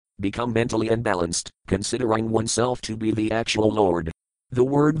become mentally unbalanced, considering oneself to be the actual Lord. The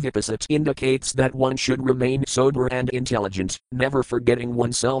word vipassat indicates that one should remain sober and intelligent, never forgetting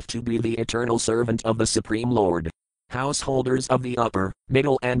oneself to be the eternal servant of the Supreme Lord. Householders of the upper,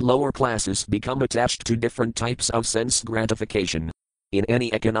 middle and lower classes become attached to different types of sense gratification. In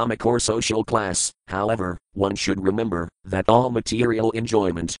any economic or social class, however, one should remember that all material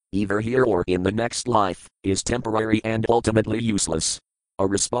enjoyment, either here or in the next life, is temporary and ultimately useless. A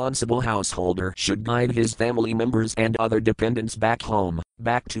responsible householder should guide his family members and other dependents back home,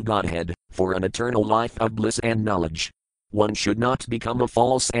 back to Godhead, for an eternal life of bliss and knowledge. One should not become a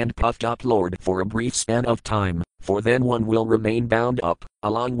false and puffed up lord for a brief span of time, for then one will remain bound up,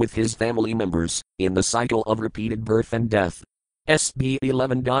 along with his family members, in the cycle of repeated birth and death. SB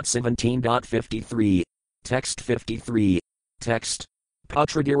 11.17.53. Text 53. Text.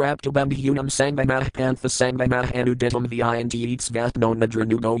 Patradiraptabandhunam sangamah pantha sangamah anuditam viinteets vatno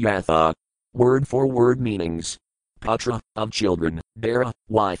nadranugo yatha. Word for word meanings. Patra, of children, Dara,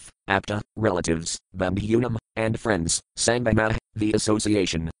 wife, Apta, relatives, Bandhunam, and friends, Sangamah, the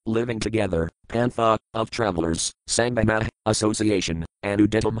association, living together, Pantha, of travelers, Sangamah, association,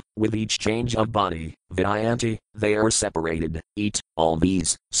 Anuditam, with each change of body, Vyanti, they are separated, eat, all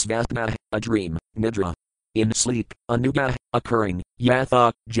these, Svatna, a dream, Nidra, in sleep, Anuga, occurring,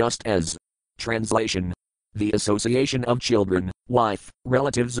 Yatha, just as. Translation. The association of children, wife,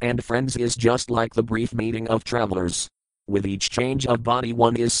 relatives and friends is just like the brief meeting of travelers. With each change of body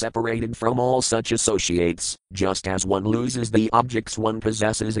one is separated from all such associates, just as one loses the objects one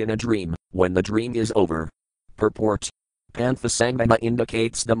possesses in a dream, when the dream is over. Purport. Panthasangama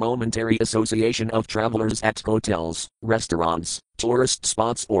indicates the momentary association of travelers at hotels, restaurants, tourist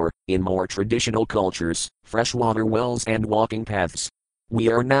spots or, in more traditional cultures, freshwater wells and walking paths. We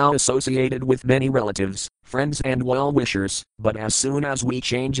are now associated with many relatives, friends and well-wishers, but as soon as we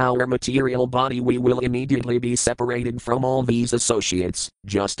change our material body we will immediately be separated from all these associates,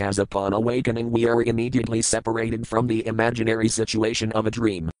 just as upon awakening we are immediately separated from the imaginary situation of a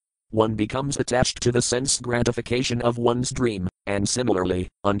dream. One becomes attached to the sense gratification of one's dream, and similarly,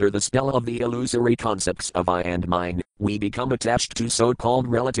 under the spell of the illusory concepts of I and mine, we become attached to so-called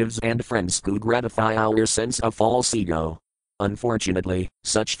relatives and friends who gratify our sense of false ego. Unfortunately,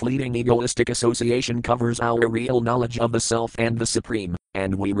 such fleeting egoistic association covers our real knowledge of the self and the Supreme,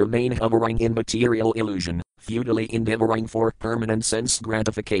 and we remain hovering in material illusion, futilely endeavoring for permanent sense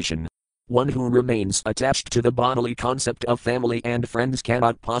gratification. One who remains attached to the bodily concept of family and friends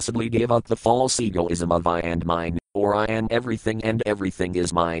cannot possibly give up the false egoism of I and mine, or I am everything and everything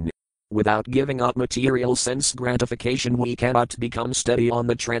is mine. Without giving up material sense gratification we cannot become steady on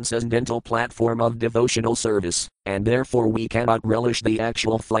the transcendental platform of devotional service, and therefore we cannot relish the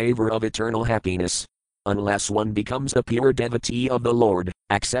actual flavor of eternal happiness. Unless one becomes a pure devotee of the Lord,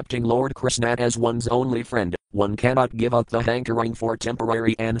 accepting Lord Krishna as one's only friend, one cannot give up the hankering for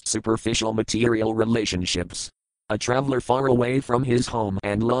temporary and superficial material relationships. A traveler far away from his home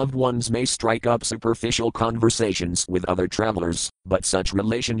and loved ones may strike up superficial conversations with other travelers, but such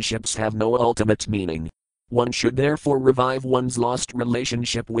relationships have no ultimate meaning. One should therefore revive one's lost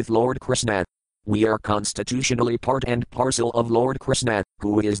relationship with Lord Krishna. We are constitutionally part and parcel of Lord Krishna,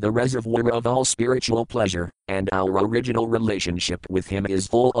 who is the reservoir of all spiritual pleasure, and our original relationship with him is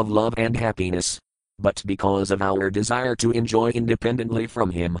full of love and happiness. But because of our desire to enjoy independently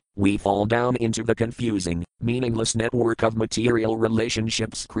from him, we fall down into the confusing, meaningless network of material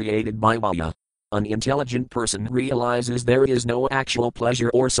relationships created by Maya. An intelligent person realizes there is no actual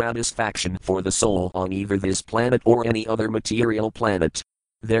pleasure or satisfaction for the soul on either this planet or any other material planet.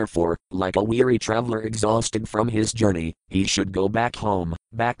 Therefore, like a weary traveler exhausted from his journey, he should go back home,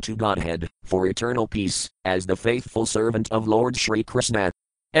 back to Godhead, for eternal peace, as the faithful servant of Lord Shri Krishna.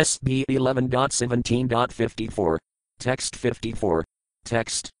 SB 11.17.54. Text 54.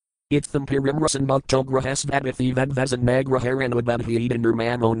 Text. Itham pirimrasan bhaktograhas vadathi vadvasan nagraharanudbadhida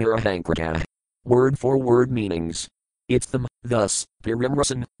nirmamo nirahankrata. Word for word meanings. Itham, thus,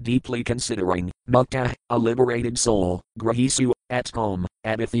 pirimrasan, deeply considering, bhakta, a liberated soul, grahisu, at home,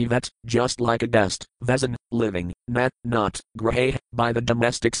 adithivat, just like a guest, vasan, living, nat, not, grahe, by the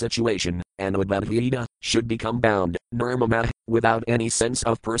domestic situation, anudbadhida, should become bound, nirmama, without any sense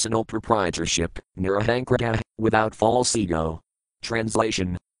of personal proprietorship, nirahankrata, without false ego.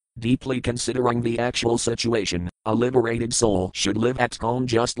 Translation. Deeply considering the actual situation, a liberated soul should live at home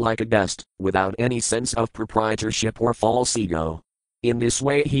just like a guest, without any sense of proprietorship or false ego. In this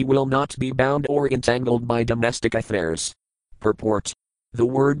way he will not be bound or entangled by domestic affairs. Purport. The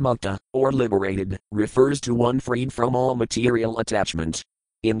word mukta, or liberated, refers to one freed from all material attachment.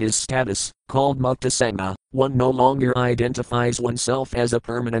 In this status, called Muktasanga, one no longer identifies oneself as a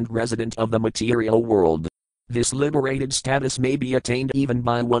permanent resident of the material world. This liberated status may be attained even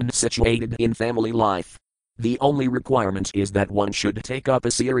by one situated in family life. The only requirement is that one should take up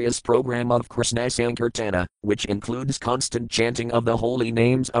a serious program of Krishna Sankirtana, which includes constant chanting of the holy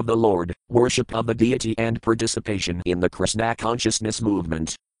names of the Lord, worship of the deity, and participation in the Krishna consciousness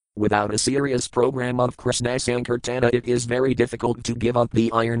movement. Without a serious program of Krishna Sankirtana, it is very difficult to give up the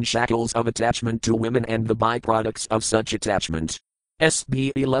iron shackles of attachment to women and the byproducts of such attachment.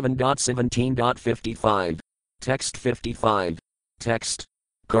 SB 11.17.55. Text 55. Text.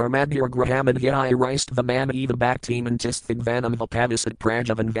 Karmadhir Grahamadhyai Rist Vaman Eva Bhaktiman Tisthigvanam Vapadisat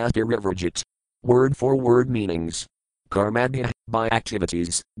Prajavan Vastirivajit. Word for word meanings. Karmadhya, by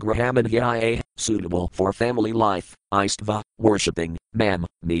activities, Grahamadhyai, suitable for family life, Istva, worshipping, Mam,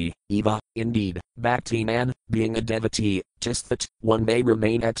 me, Eva, indeed, Bhaktiman, being a devotee, Tisthat, one may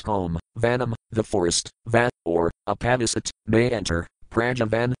remain at home, Vanam, the forest, Vat, or, Apadisat, may enter.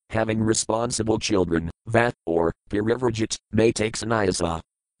 Prajavan, having responsible children, Vat, or, Pirivrajit, may take sannyasa.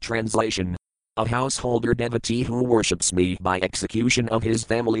 Translation. A householder devotee who worships me by execution of his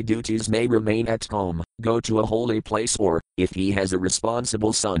family duties may remain at home, go to a holy place, or, if he has a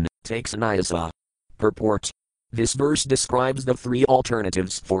responsible son, take sannyasa. Purport. This verse describes the three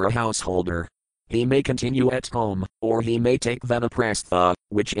alternatives for a householder. He may continue at home, or he may take vanaprastha,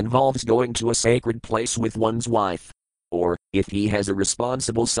 which involves going to a sacred place with one's wife. Or, if he has a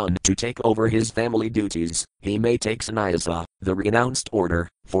responsible son to take over his family duties, he may take sannyasa, the renounced order,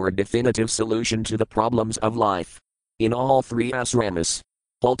 for a definitive solution to the problems of life. In all three asramas,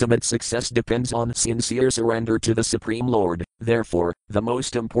 ultimate success depends on sincere surrender to the Supreme Lord, therefore, the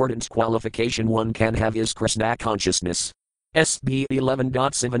most important qualification one can have is Krishna consciousness. SB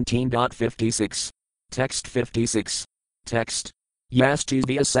 11.17.56. Text 56. Text.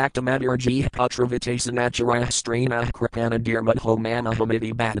 Yastisvya Saktamadurjih Patravitasanacharah Stranah Kripana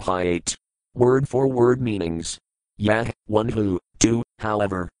Dirmadhomanahomiti Badhyate. Word for word meanings. Yah, one who, to,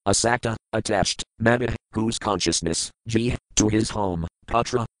 however, asakta, attached, madh, whose consciousness, jih, to his home,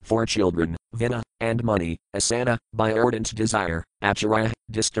 patra, for children, vina, and money, asana, by ardent desire, acharah,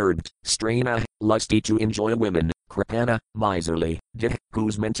 disturbed, strana, lusty to enjoy women, kripana, miserly, dih,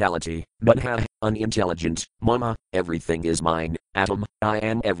 whose mentality, madha, unintelligent, mama, everything is mine, atom, I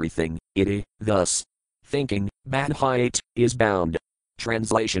am everything, iti, thus. Thinking, badhyate, is bound.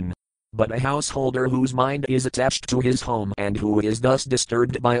 Translation. But a householder whose mind is attached to his home and who is thus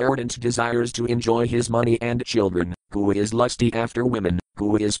disturbed by ardent desires to enjoy his money and children, who is lusty after women,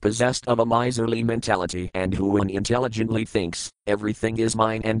 who is possessed of a miserly mentality and who unintelligently thinks, everything is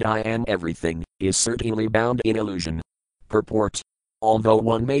mine and I am everything, is certainly bound in illusion. Purport. Although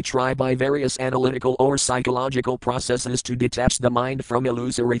one may try by various analytical or psychological processes to detach the mind from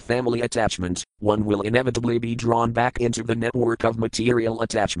illusory family attachment, one will inevitably be drawn back into the network of material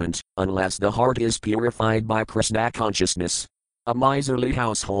attachment, unless the heart is purified by Krishna consciousness. A miserly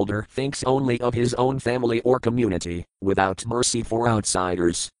householder thinks only of his own family or community, without mercy for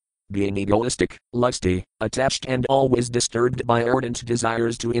outsiders. Being egoistic, lusty, attached, and always disturbed by ardent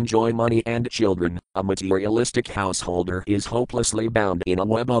desires to enjoy money and children, a materialistic householder is hopelessly bound in a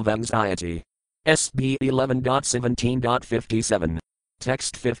web of anxiety. SB 11.17.57.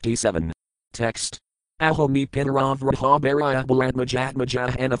 Text 57. Text. Ahomi Pinaravraha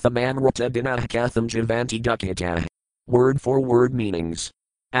Baratmajatmajah Anathamanrata Dinahkatham Javanti Dukita. Word for word meanings.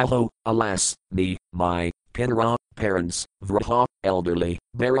 Aho, alas, me, my, Pinra, parents, Vraha, elderly,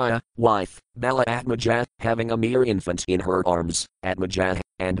 Baraya, wife, Bala Atmaja, having a mere infant in her arms, Atmaja,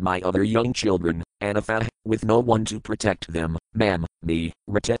 and my other young children, Anatha, with no one to protect them, Mam, me,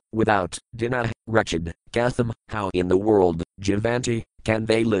 Rata, without, Dina, wretched, Katham, how in the world, Javanti, can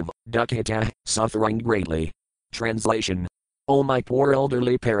they live, Dukita, suffering greatly. Translation. O my poor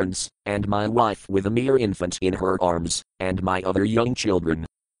elderly parents, and my wife with a mere infant in her arms, and my other young children.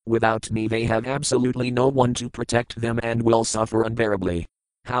 Without me they have absolutely no one to protect them and will suffer unbearably.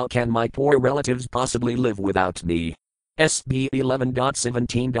 How can my poor relatives possibly live without me? SB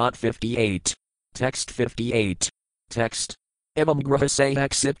 11.17.58. Text 58. Text. Evam grahase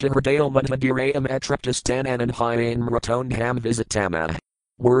accepta hrdeo madhadirayam atraptastan anandhyayan mratondham visitama.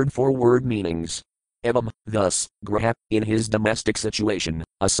 Word for word meanings. Evam, thus, graha, in his domestic situation,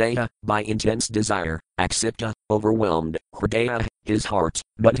 asaya, by intense desire, accepta, overwhelmed, hridaya, his heart,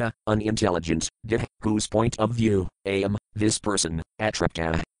 madha, unintelligent, dih, whose point of view, ayam, this person,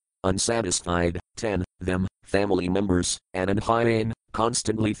 atrapta, unsatisfied, 10, them, family members, anandhyayan,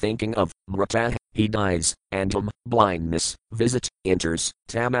 constantly thinking of, mrata, he dies, andam, blindness, visit, enters,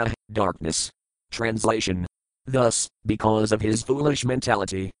 tama, darkness. Translation. Thus, because of his foolish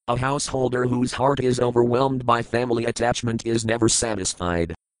mentality, a householder whose heart is overwhelmed by family attachment is never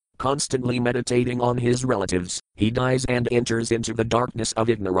satisfied. Constantly meditating on his relatives, he dies and enters into the darkness of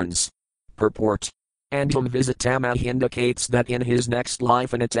ignorance. Purport. Andham Visitamah indicates that in his next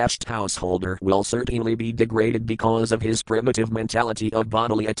life an attached householder will certainly be degraded because of his primitive mentality of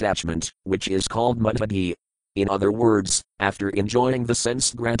bodily attachment, which is called mudhadi. In other words, after enjoying the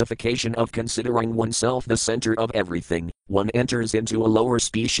sense gratification of considering oneself the center of everything, one enters into a lower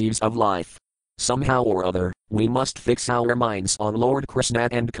species of life. Somehow or other, we must fix our minds on Lord Krishna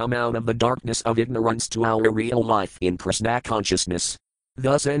and come out of the darkness of ignorance to our real life in Krishna consciousness.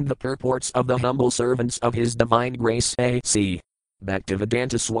 Thus end the purports of the humble servants of His Divine Grace A.C.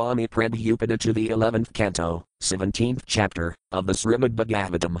 Bhaktivedanta Swami Prabhupada to the 11th canto, 17th chapter, of the Srimad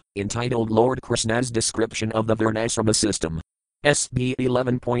Bhagavatam, entitled Lord Krishna's Description of the Varnasrama System. SB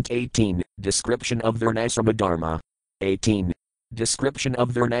 11.18, Description of Varnasrama Dharma. 18. Description of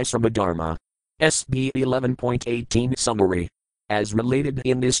Varnasrama Dharma. SB 11.18 Summary. As related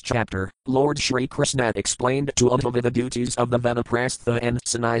in this chapter, Lord Shri Krishna explained to Uddhava the duties of the Vanaprastha and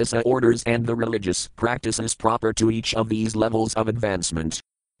Sannyasa orders and the religious practices proper to each of these levels of advancement.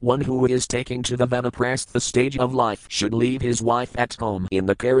 One who is taking to the Vanaprastha stage of life should leave his wife at home in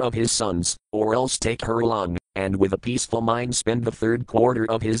the care of his sons, or else take her along, and with a peaceful mind spend the third quarter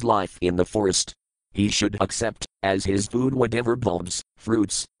of his life in the forest. He should accept, as his food, whatever bulbs,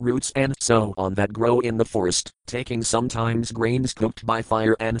 fruits, roots and so on that grow in the forest, taking sometimes grains cooked by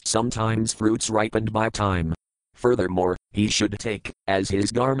fire and sometimes fruits ripened by time. Furthermore, he should take, as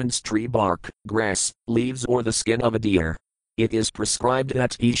his garments, tree bark, grass, leaves or the skin of a deer. It is prescribed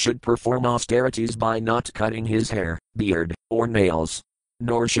that he should perform austerities by not cutting his hair, beard, or nails.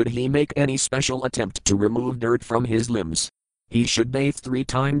 Nor should he make any special attempt to remove dirt from his limbs. He should bathe 3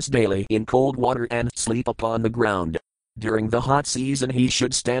 times daily in cold water and sleep upon the ground. During the hot season he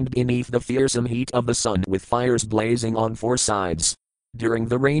should stand beneath the fearsome heat of the sun with fires blazing on 4 sides. During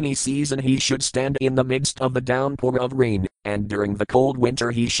the rainy season he should stand in the midst of the downpour of rain, and during the cold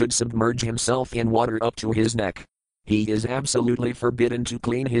winter he should submerge himself in water up to his neck. He is absolutely forbidden to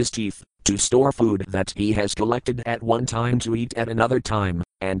clean his teeth, to store food that he has collected at one time to eat at another time,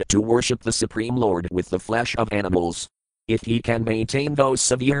 and to worship the Supreme Lord with the flesh of animals. If he can maintain those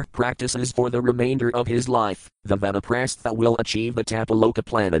severe practices for the remainder of his life, the Vanaprastha will achieve the Tapaloka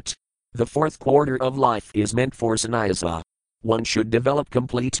planet. The 4th quarter of life is meant for sannyasa. One should develop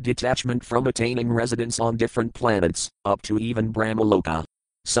complete detachment from attaining residence on different planets, up to even Brahmaloka.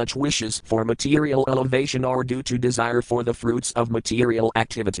 Such wishes for material elevation are due to desire for the fruits of material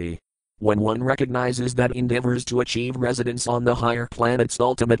activity. When one recognizes that endeavors to achieve residence on the higher planets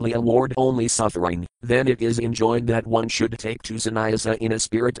ultimately award only suffering, then it is enjoined that one should take to sannyasa in a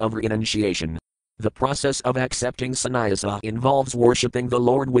spirit of renunciation. The process of accepting sannyasa involves worshipping the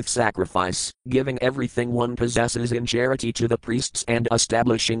Lord with sacrifice, giving everything one possesses in charity to the priests and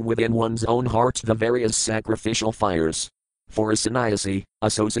establishing within one's own heart the various sacrificial fires. For a sannyasi,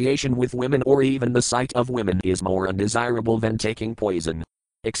 association with women or even the sight of women is more undesirable than taking poison.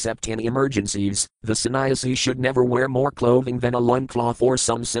 Except in emergencies, the sannyasi should never wear more clothing than a loincloth or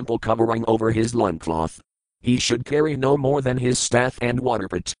some simple covering over his loincloth. He should carry no more than his staff and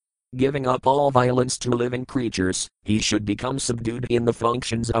waterpot. Giving up all violence to living creatures, he should become subdued in the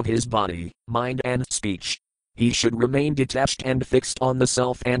functions of his body, mind and speech. He should remain detached and fixed on the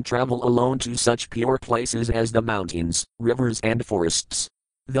self and travel alone to such pure places as the mountains, rivers and forests.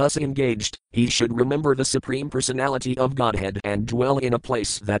 Thus engaged, he should remember the Supreme Personality of Godhead and dwell in a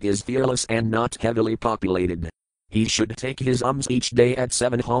place that is fearless and not heavily populated. He should take his alms each day at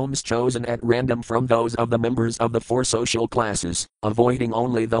 7 homes chosen at random from those of the members of the 4 social classes, avoiding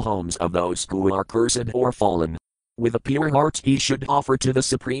only the homes of those who are cursed or fallen. With a pure heart he should offer to the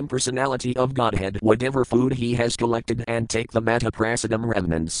Supreme Personality of Godhead whatever food he has collected and take the Mataprasadam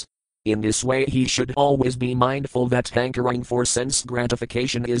remnants. In this way he should always be mindful that hankering for sense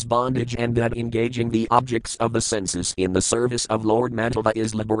gratification is bondage and that engaging the objects of the senses in the service of Lord Madhava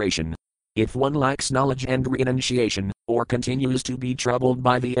is liberation. If one lacks knowledge and renunciation, or continues to be troubled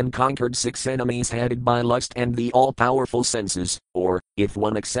by the unconquered 6 enemies headed by lust and the all-powerful senses, or, if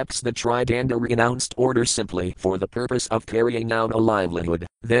one accepts the Tridanda renounced order simply for the purpose of carrying out a livelihood,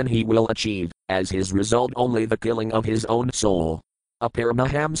 then he will achieve, as his result, only the killing of his own soul. A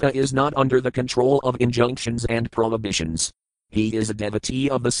Paramahamsa is not under the control of injunctions and prohibitions. He is a devotee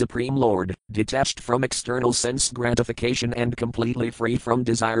of the Supreme Lord, detached from external sense gratification and completely free from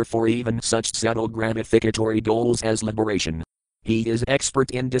desire for even such subtle gratificatory goals as liberation. He is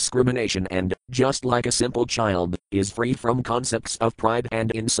expert in discrimination and, just like a simple child, is free from concepts of pride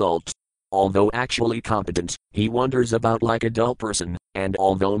and insult. Although actually competent, He wanders about like a dull person, and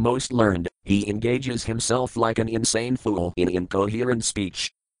although most learned, he engages himself like an insane fool in incoherent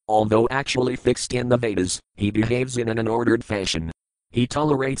speech. Although actually fixed in the Vedas, he behaves in an ordered fashion. He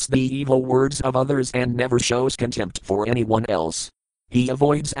tolerates the evil words of others and never shows contempt for anyone else. He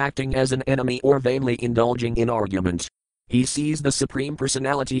avoids acting as an enemy or vainly indulging in argument. He sees the Supreme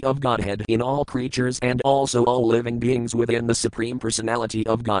Personality of Godhead in all creatures and also all living beings within the Supreme Personality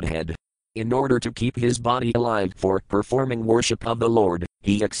of Godhead. In order to keep his body alive for performing worship of the Lord,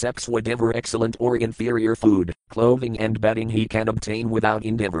 he accepts whatever excellent or inferior food, clothing and bedding he can obtain without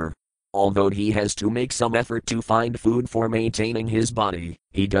endeavor. Although he has to make some effort to find food for maintaining his body,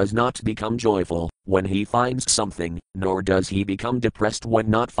 he does not become joyful when he finds something, nor does he become depressed when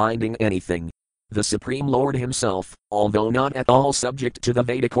not finding anything. The Supreme Lord himself, although not at all subject to the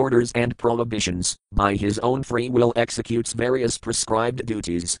Vedic orders and prohibitions, by his own free will executes various prescribed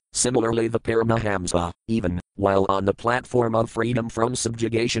duties. Similarly, the Paramahamsa, even while on the platform of freedom from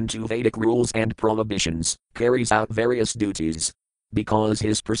subjugation to Vedic rules and prohibitions, carries out various duties. Because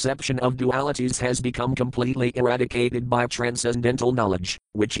his perception of dualities has become completely eradicated by transcendental knowledge,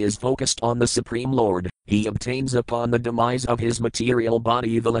 which is focused on the Supreme Lord, he obtains upon the demise of his material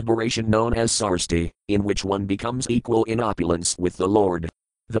body the liberation known as sarsti, in which one becomes equal in opulence with the Lord.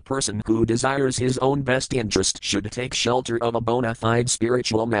 The person who desires his own best interest should take shelter of a bona fide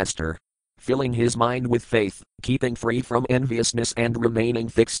spiritual master. Filling his mind with faith, keeping free from enviousness and remaining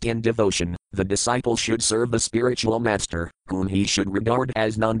fixed in devotion, the disciple should serve the spiritual master, whom he should regard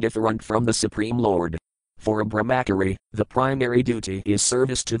as non-different from the Supreme Lord. For a brahmachari, the primary duty is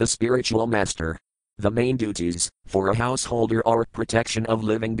service to the spiritual master. The main duties, for a householder, are protection of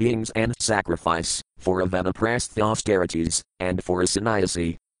living beings and sacrifice, for a vanaprastha austerities, and for a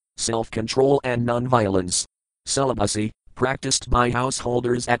sannyasi, self-control and non-violence. Celibacy, practiced by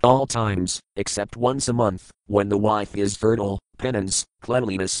householders at all times, except once a month, when the wife is fertile, penance,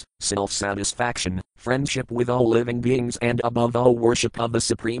 cleanliness, self-satisfaction, friendship with all living beings and above all worship of the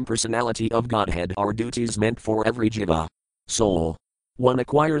Supreme Personality of Godhead are duties meant for every jiva soul. One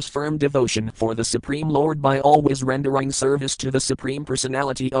acquires firm devotion for the Supreme Lord by always rendering service to the Supreme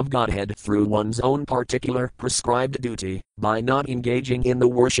Personality of Godhead through one's own particular prescribed duty, by not engaging in the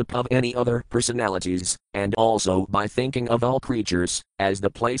worship of any other personalities, and also by thinking of all creatures as the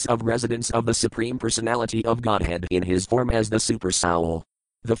place of residence of the Supreme Personality of Godhead in his form as the Supersoul.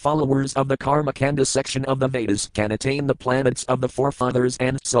 The followers of the Karmakanda section of the Vedas can attain the planets of the forefathers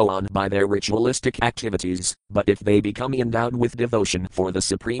and so on by their ritualistic activities, but if they become endowed with devotion for the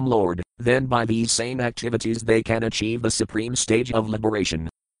Supreme Lord, then by these same activities they can achieve the supreme stage of liberation.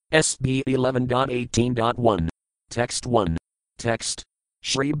 SB 11.18.1. Text 1. Text.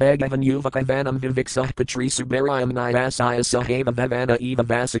 Shri Bhagavan Yuvaka Vanam Viviksah Patri Subarayam Nyasaya Sahava Vavana Eva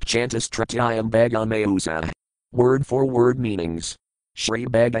Vasak Chantis Tratyayam Bhagamayusah. Word for word meanings. Shri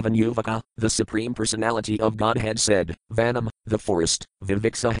Bhagavan Yuvaka, the Supreme Personality of Godhead said, Vanam, the forest,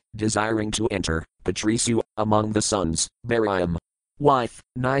 Viviksa, desiring to enter, Patrisu, among the sons, Barayam, wife,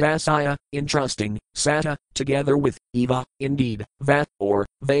 Nyasaya, entrusting, Sata, together with, Eva, indeed, Vat, or,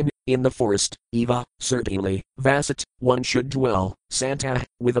 Vain, in the forest, Eva, certainly, Vasat, one should dwell, Santa,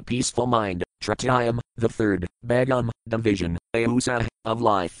 with a peaceful mind, Tratyayam, the third, Bhagam, division, Ausa, of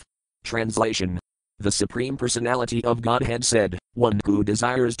life. Translation. The Supreme Personality of Godhead said, one who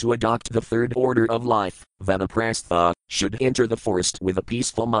desires to adopt the third order of life, Vanaprastha, should enter the forest with a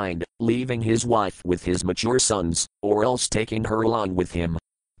peaceful mind, leaving his wife with his mature sons, or else taking her along with him.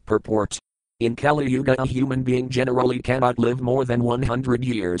 Purport. In Kali Yuga a human being generally cannot live more than 100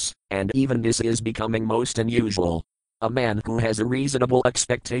 years, and even this is becoming most unusual. A man who has a reasonable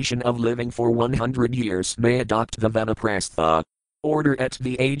expectation of living for 100 years may adopt the Vanaprastha order at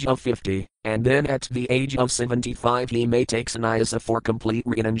the age of 50, and then at the age of 75 he may take sannyasa for complete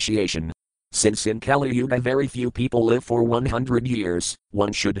renunciation. Since in Kali Yuga very few people live for 100 years,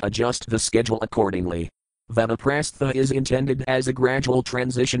 one should adjust the schedule accordingly. Vanaprastha is intended as a gradual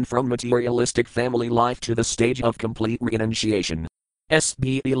transition from materialistic family life to the stage of complete renunciation.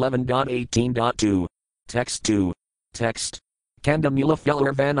 SB 11.18.2. Text 2. Text. Kandamula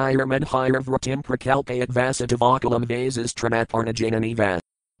feller vanir medhir vratim prakalpayat vasatavakalam vasas tramaparnajanani vas.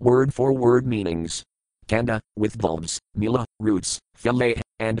 Word for word meanings. Kanda, with bulbs, mula, roots, fele,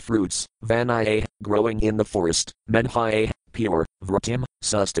 and fruits, vanaye, growing in the forest, medhaye, pure, vratim,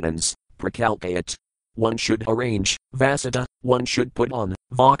 sustenance, prakalpayat. One should arrange, vasata, one should put on,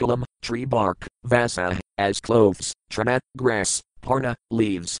 vakalam, tree bark, vasa, as clothes, tramat, grass, parna,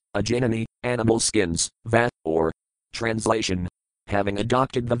 leaves, ajanani, animal skins, vat, or. Translation. Having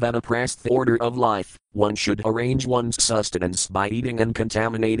adopted the Vanaprastha order of life, one should arrange one's sustenance by eating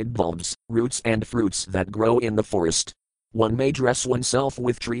uncontaminated bulbs, roots, and fruits that grow in the forest. One may dress oneself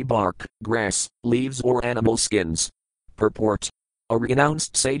with tree bark, grass, leaves, or animal skins. Purport: a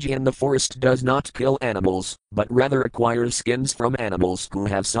renounced sage in the forest does not kill animals, but rather acquires skins from animals who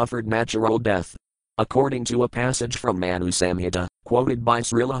have suffered natural death. According to a passage from Manu Samhita, quoted by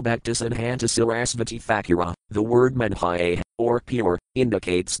Srila Bhaktisiddhanta Sarasvati Thakura, the word manhaya, or pure,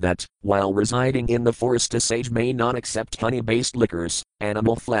 indicates that, while residing in the forest, a sage may not accept honey-based liquors,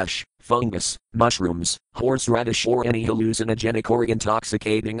 animal flesh, fungus, mushrooms, horseradish, or any hallucinogenic or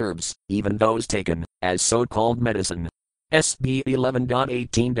intoxicating herbs, even those taken as so-called medicine. SB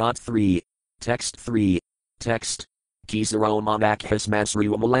 11.18.3. Text 3. Text. Kisaro Monakhis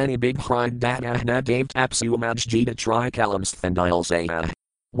Masru Malani Big Pride Dadahna Dave Tapsu Majjita Trikalams Thendile Sayah.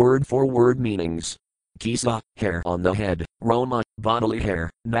 Word for word meanings. Kisa, hair on the head, Roma, bodily hair,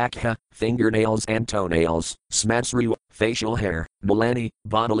 Nakha, fingernails and toenails, Smatsru, facial hair, Malani,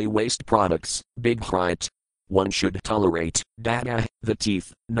 bodily waste products, Big Pride. One should tolerate, Dada, the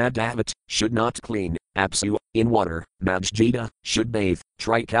teeth, Nadavat, should not clean, Apsu, in water, Majjita, should bathe,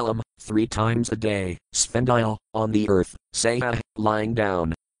 Trikalam, 3 times a day, Sphendile, on the earth, Sayah, lying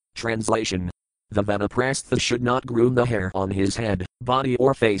down. Translation. The Vanaprastha should not groom the hair on his head, body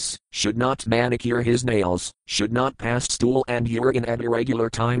or face, should not manicure his nails, should not pass stool and urine at irregular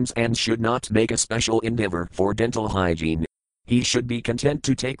times, and should not make a special endeavor for dental hygiene. He should be content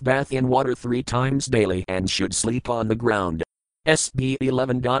to take bath in water 3 times daily and should sleep on the ground. SB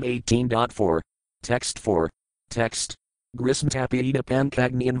 11.18.4. Text 4. Text. Grismtapida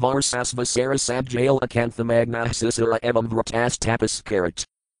pankagnian varsasva sarasabjail akanthamagna sisara evam vratas tapas karat.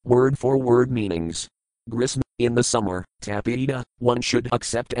 Word for word meanings. Grism, in the summer, tapida, one should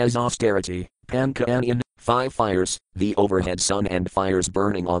accept as austerity, pankagnian, 5 fires, the overhead sun and fires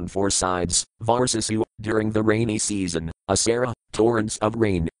burning on 4 sides, varsasu, during the rainy season, asara, torrents of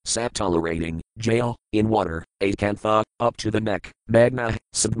rain, sap tolerating, jail, in water, akantha, up to the neck, magna,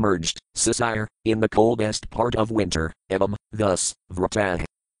 submerged, sisire, in the coldest part of winter, evam, thus, vrata,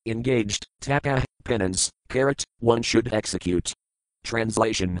 engaged, tapa, penance, karat, one should execute.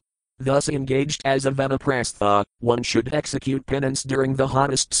 Translation. Thus engaged as a Vanaprastha, one should execute penance during the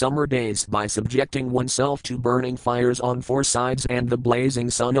hottest summer days by subjecting oneself to burning fires on 4 sides and the blazing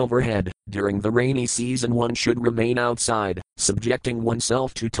sun overhead. During the rainy season one should remain outside, subjecting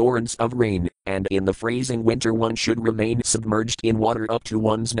oneself to torrents of rain, and in the freezing winter one should remain submerged in water up to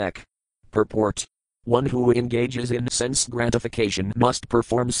one's neck. Purport. One who engages in sense gratification must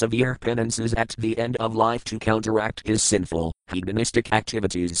perform severe penances at the end of life to counteract his sinful, hedonistic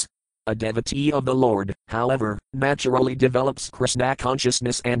activities. A devotee of the Lord, however, naturally develops Krishna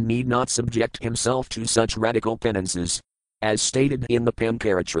consciousness and need not subject himself to such radical penances. As stated in the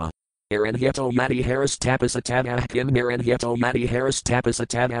Pancaratra. Aranhyato yati haris tapasatadahkim Aranhyato yati haris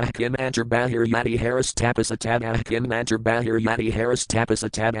tapasatadahkim Antarbahir yati haris tapasatadahkim Antarbahir yati haris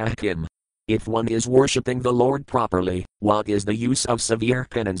tapasatadahkim. If one is worshipping the Lord properly, what is the use of severe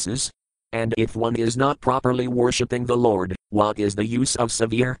penances? And if one is not properly worshipping the Lord, what is the use of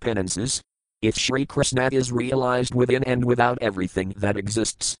severe penances? If Sri Krishna is realized within and without everything that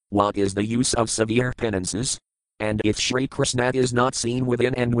exists, what is the use of severe penances? And if Sri Krishna is not seen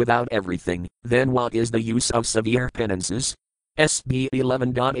within and without everything, then what is the use of severe penances? SB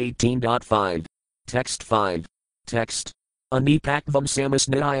 11.18.5. Text 5. Text. Anipakvam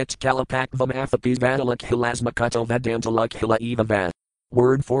samasnayat kalapakvam athapis vadalak hilasmakato vadantalak hila eva.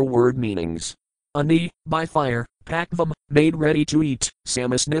 Word for word meanings. Ani, by fire, pakvam, made ready to eat,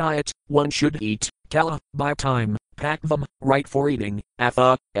 samasnayat, one should eat, kala, by time, pakvam, right for eating,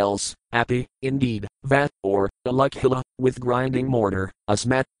 atha, else, api, indeed, vat, or, alakhila, with grinding mortar,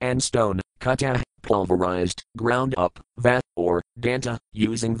 asmat, and stone, kata, pulverized, ground up, vat, or, danta,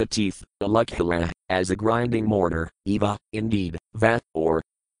 using the teeth, alakhila, as a grinding mortar, eva, indeed, vat, or,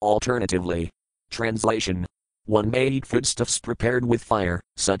 alternatively. Translation. One may eat foodstuffs prepared with fire,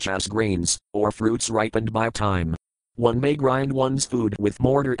 such as grains, or fruits ripened by time. One may grind one's food with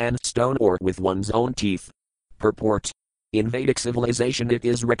mortar and stone or with one's own teeth. Purport. In Vedic civilization it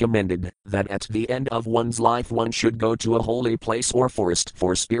is recommended that at the end of one's life one should go to a holy place or forest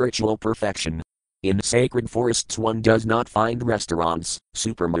for spiritual perfection. In sacred forests one does not find restaurants,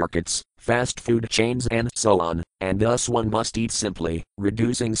 supermarkets, fast food chains and so on, and thus one must eat simply,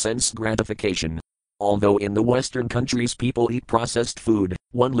 reducing sense gratification. Although in the Western countries people eat processed food,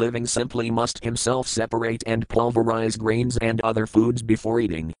 one living simply must himself separate and pulverize grains and other foods before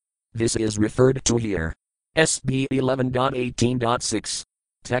eating. This is referred to here. SB 11.18.6.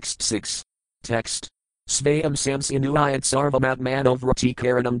 Text 6. Text. Svayam samsinuyat sarvamatmano vrati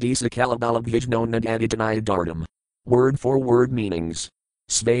karanam disa kalabalabhijnonad aditanayadardam. Word for word meanings.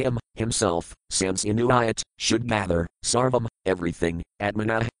 Svayam, himself, samsinuyat, should gather, sarvam, everything,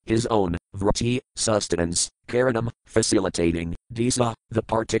 atmana, his own, vrati, sustenance, karanam, facilitating, disa, the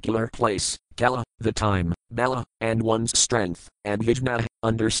particular place, kala, the time, bala, and one's strength, and vijna,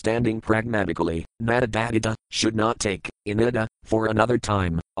 understanding pragmatically, nadadadita, should not take, inida, for another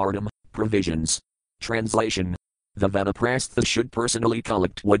time, ardam, provisions. Translation. The Vanaprastha should personally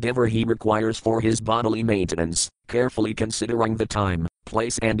collect whatever he requires for his bodily maintenance, carefully considering the time,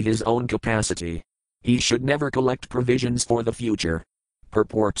 place, and his own capacity. He should never collect provisions for the future.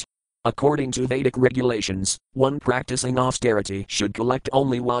 Purport. According to Vedic regulations, one practicing austerity should collect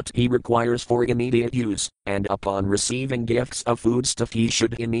only what he requires for immediate use, and upon receiving gifts of foodstuff he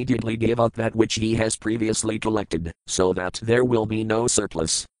should immediately give up that which he has previously collected, so that there will be no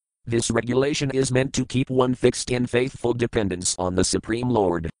surplus. This regulation is meant to keep one fixed in faithful dependence on the Supreme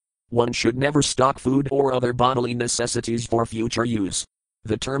Lord. One should never stock food or other bodily necessities for future use.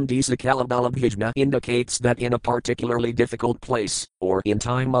 The term Disakalabalabhijna indicates that in a particularly difficult place, or in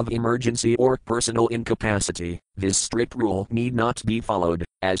time of emergency or personal incapacity, this strict rule need not be followed,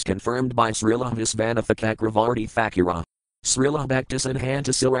 as confirmed by Srila Visvanatha Chakravarti Thakura. Srila Bhaktisiddhanta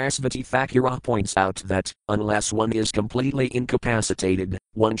Sarasvati Thakura points out that, unless one is completely incapacitated,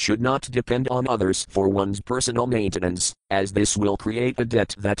 one should not depend on others for one's personal maintenance, as this will create a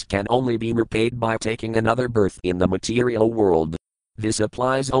debt that can only be repaid by taking another birth in the material world. This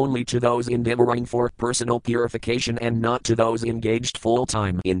applies only to those endeavoring for personal purification and not to those engaged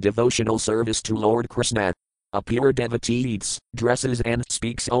full-time in devotional service to Lord Krishna. A pure devotee eats, dresses, and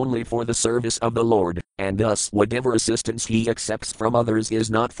speaks only for the service of the Lord, and thus whatever assistance he accepts from others is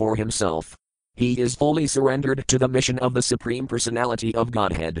not for himself. He is fully surrendered to the mission of the Supreme Personality of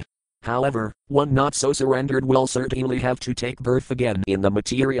Godhead. However, one not so surrendered will certainly have to take birth again in the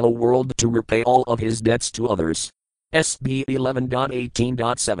material world to repay all of his debts to others. SB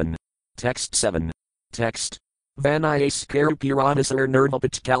 11.18.7. Text 7. Text. Vanayas Karupiradasar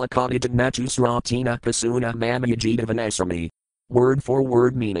Nirvapat Kalakaditan Natusratina Pasuna Mamayajita Vanasrami. Word for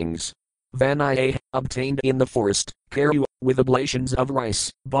word meanings. Vanaya, obtained in the forest, Karu, with oblations of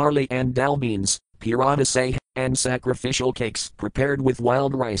rice, barley, and dal beans, Piradase, and sacrificial cakes prepared with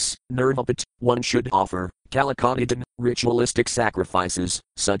wild rice, Nirvapat, one should offer, Kalakaditan, ritualistic sacrifices,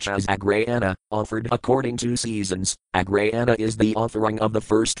 such as Agrayana, offered according to seasons. Agrayana is the offering of the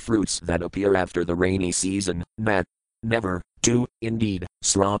first fruits that appear after the rainy season, nat. Never, to, indeed,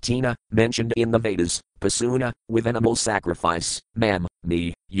 Sratina, mentioned in the Vedas, Pasuna, with animal sacrifice, Mam,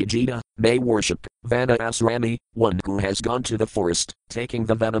 me, Yajita, may worship, Vana Asrami, one who has gone to the forest, taking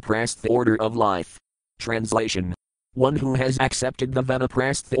the Vanaprastha order of life. Translation. One who has accepted the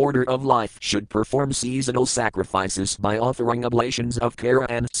Vanaprastha order of life should perform seasonal sacrifices by offering oblations of kara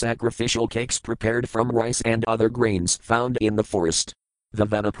and sacrificial cakes prepared from rice and other grains found in the forest. The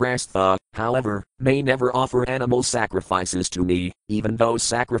Vanaprastha, however, may never offer animal sacrifices to me, even those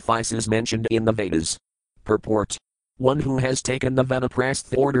sacrifices mentioned in the Vedas. Purport. One who has taken the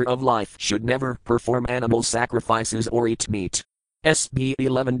Vanaprastha order of life should never perform animal sacrifices or eat meat. SB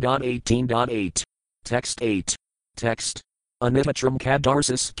 11.18.8. Text 8. Text. Anitatram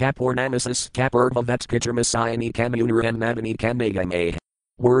kadarsis kapornamasis kapurvavat pitarmasayani kamunaram madani kamagame.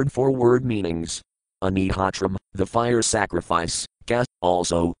 Word for word meanings. Anihatram, the fire sacrifice, ka,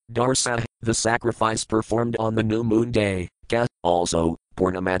 also, darsa, the sacrifice performed on the new moon day, ka, also,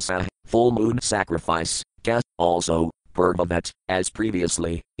 purnamasa, full moon sacrifice, ka, also, purvavat, as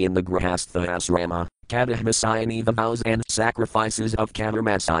previously, in the Grahastha Asrama, Kadahmasayani the vows and sacrifices of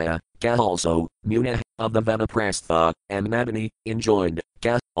Kadarmasaya, ka also, Muna, of the Vanaprastha, and Madani, enjoined,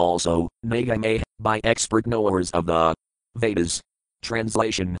 ka, also, Nagame, by expert knowers of the Vedas.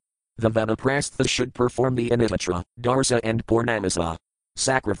 Translation. The Vanaprastha should perform the Anitatra, Darsa and Purnamasa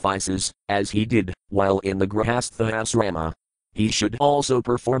sacrifices, as he did, while in the Grahastha Asrama. He should also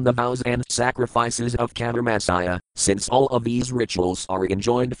perform the vows and sacrifices of Kadarmasaya, since all of these rituals are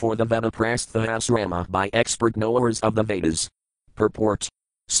enjoined for the Vanaprastha Asrama by expert knowers of the Vedas. Purport.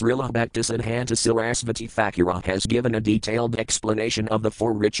 Srila Bhaktisiddhanta Sarasvati Thakura has given a detailed explanation of the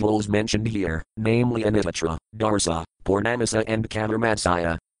four rituals mentioned here, namely Anitatra, Darsa, Purnamasa, and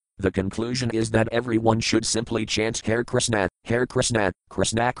Kadarmasaya. The conclusion is that everyone should simply chant Hare Krishna,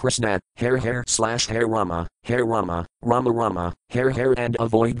 Krishna Krishna, Hare Rama, Rama Rama, Hare and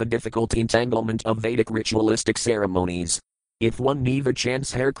avoid the difficult entanglement of Vedic ritualistic ceremonies. If one neither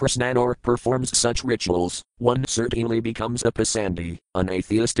chants Hare Krishna nor performs such rituals, one certainly becomes a pasandi, an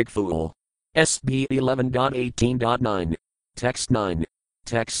atheistic fool. SB 11.18.9. Text 9.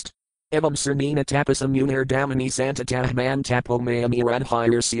 Text. Evam Cernina Tapasam Unar Damani Santa Tahman Tapo Mayam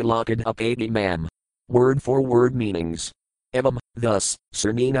Iradhire Silakad Upadi Mam. Word for word meanings. Evam, thus,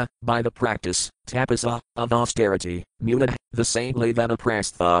 Cernina, by the practice, Tapasa, of austerity, Munad, the saintly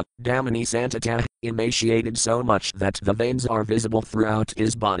Vanaprastha, Damani Santata, emaciated so much that the veins are visible throughout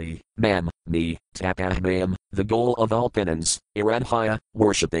his body, Mam, me, Tapahmayam, the goal of all penance, Iradhaya,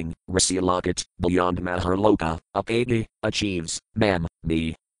 worshipping, Rasilakat, beyond Maharloka, Upadi, achieves, Mam,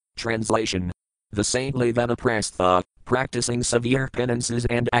 me. Translation. The saintly Vanaprastha, practicing severe penances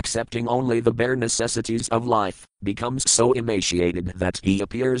and accepting only the bare necessities of life, becomes so emaciated that he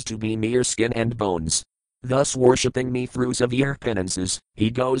appears to be mere skin and bones. Thus worshipping me through severe penances, he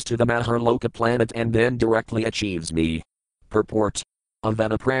goes to the Maharloka planet and then directly achieves me. Purport. A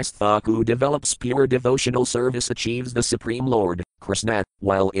Vanaprastha who develops pure devotional service achieves the Supreme Lord, Krishna,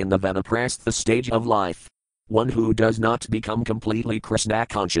 while in the Vanaprastha stage of life. One who does not become completely Krishna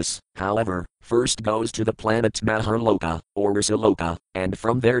conscious, however, first goes to the planet Maharloka, or Risaloka, and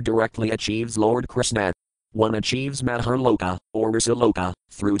from there directly achieves Lord Krishna. One achieves Maharloka, or Risaloka,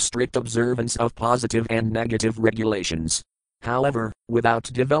 through strict observance of positive and negative regulations. However, without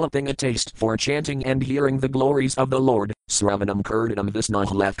developing a taste for chanting and hearing the glories of the Lord, Sravanam Kirtanam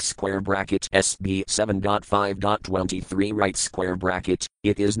Visnah left square bracket SB 7.5.23 right square bracket,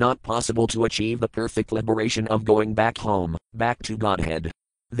 it is not possible to achieve the perfect liberation of going back home, back to Godhead.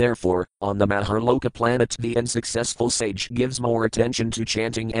 Therefore, on the Maharloka planet the unsuccessful sage gives more attention to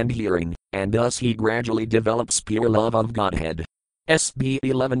chanting and hearing, and thus he gradually develops pure love of Godhead. SB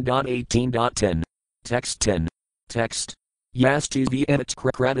 11.18.10. Text 10. Text. Yastis vienet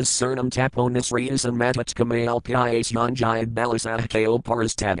krakratas cernum taponis reisam matat kamal pias yanjayad balasahkeo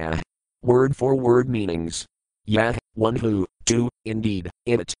parastada. Word for word meanings. Yah, one who, two, indeed,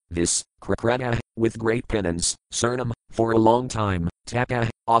 in it, this, krakrata, with great penance, cernum, for a long time, tapa,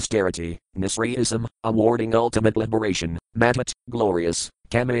 austerity, nisrayism, awarding ultimate liberation, matat, glorious,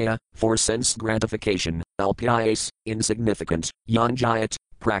 kamaya, for sense gratification, alpias, insignificant, yanjayat,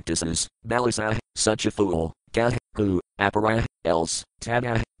 practices, balasa, such a fool, kah, who, apara, else,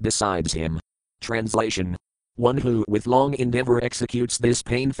 tada, besides him. Translation. One who with long endeavor executes this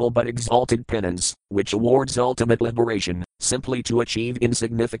painful but exalted penance, which awards ultimate liberation, simply to achieve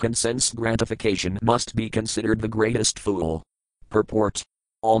insignificant sense gratification must be considered the greatest fool. Purport.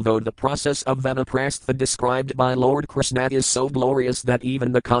 Although the process of Vanaprastha described by Lord Krishna is so glorious that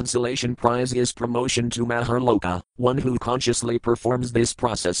even the consolation prize is promotion to Maharloka, one who consciously performs this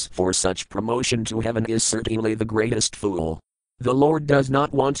process for such promotion to heaven is certainly the greatest fool. The Lord does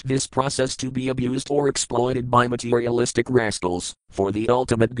not want this process to be abused or exploited by materialistic rascals, for the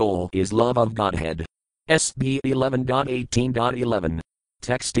ultimate goal is love of Godhead. SB 11.18.11.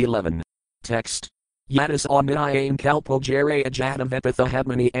 Text 11. Text. Yatas omniaim kalpo jere ajata vepitha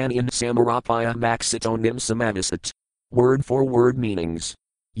hebmani anian samarapaya maxitonim samadisat. Word for word meanings.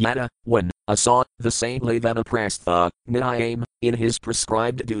 Yata, when, saw, the saintly Vanaprastha, Niayam, in his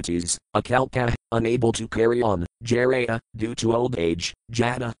prescribed duties, Akalpa, unable to carry on, Jaraya, due to old age,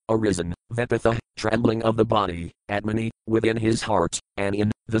 Jata, arisen, Vepitha, trembling of the body, Atmani, within his heart, and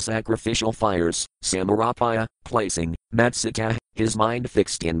in, the sacrificial fires, Samarapaya, placing, Matsita, his mind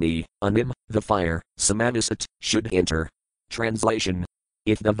fixed in me, Anim, the fire, Samadhisat, should enter. Translation.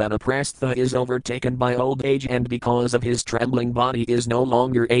 If the Vanaprastha is overtaken by old age and because of his trembling body is no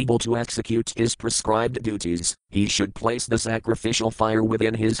longer able to execute his prescribed duties, he should place the sacrificial fire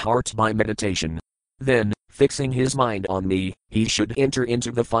within his heart by meditation. Then, fixing his mind on me, he should enter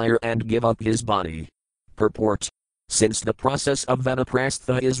into the fire and give up his body. Purport. Since the process of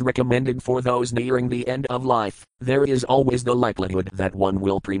Vanaprastha is recommended for those nearing the end of life, there is always the likelihood that one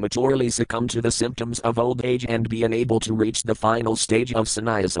will prematurely succumb to the symptoms of old age and be unable to reach the final stage of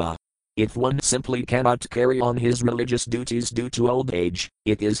sannyasa. If one simply cannot carry on his religious duties due to old age,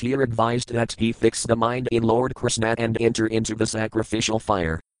 it is here advised that he fix the mind in Lord Krishna and enter into the sacrificial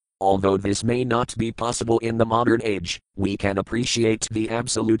fire. Although this may not be possible in the modern age, we can appreciate the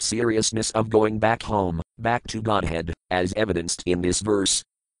absolute seriousness of going back home, back to Godhead, as evidenced in this verse.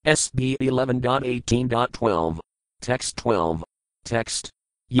 SB 11.18.12. Text 12. Text.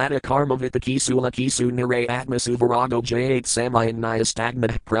 Yata karma vitakisu lakisu nire atmasu virago jayat samayan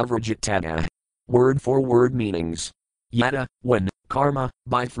nyastagmat pravrajittada. Word for word meanings. Yata, when, karma,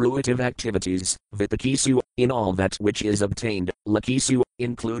 by fruitive activities, vitakisu, in all that which is obtained, lakisu,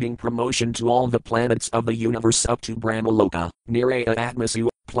 including promotion to all the planets of the universe up to Brahmaloka, niraya atmasu,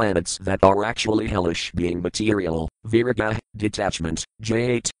 planets that are actually hellish being material, viraga, detachment,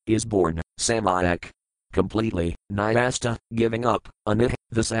 jayat, is born, samayak, completely, nyasta, giving up, anih,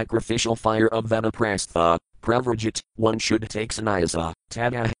 the sacrificial fire of Vanaprastha, pravrajit, one should take sannyasa,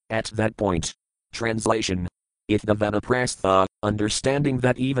 tada, at that point. Translation. If the Vanaprastha, understanding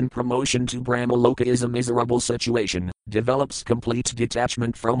that even promotion to Brahmaloka is a miserable situation, develops complete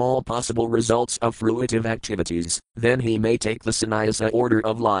detachment from all possible results of fruitive activities, then he may take the sannyasa order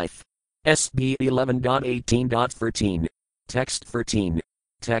of life. SB 11.18.13. Text 13.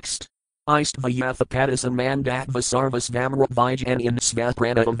 Text. Istvayathapadisam mandatva sarvasvamra vijanian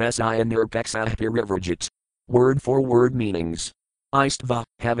svaprana avesaya nirpeksah pirivrajit. Word for word meanings. Istva,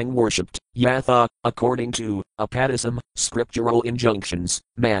 having worshipped, yatha, according to, apadisam, scriptural injunctions,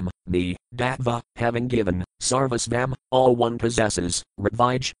 mam, me, datva, having given, sarvasvam, all one possesses,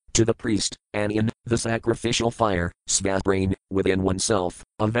 ravij, to the priest, anian, the sacrificial fire, svaprain, within oneself,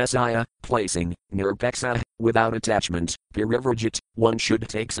 avesaya, placing, nirpeksa, without attachment, pirivrajit, one should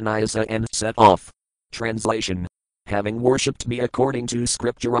take sannyasa and set off. Translation. Having worshipped me according to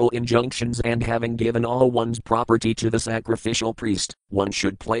scriptural injunctions and having given all one's property to the sacrificial priest, one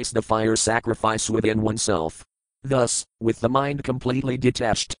should place the fire sacrifice within oneself. Thus, with the mind completely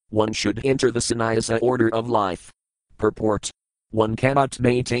detached, one should enter the sannyasa order of life. Purport. One cannot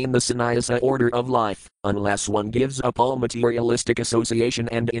maintain the sannyasa order of life unless one gives up all materialistic association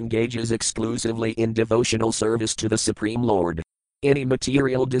and engages exclusively in devotional service to the Supreme Lord. Any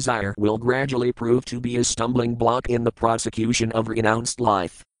material desire will gradually prove to be a stumbling block in the prosecution of renounced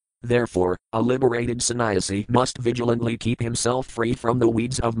life. Therefore, a liberated sannyasi must vigilantly keep himself free from the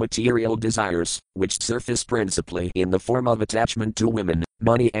weeds of material desires, which surface principally in the form of attachment to women,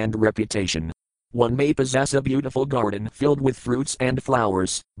 money, and reputation. One may possess a beautiful garden filled with fruits and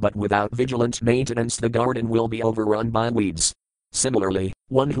flowers, but without vigilant maintenance the garden will be overrun by weeds. Similarly,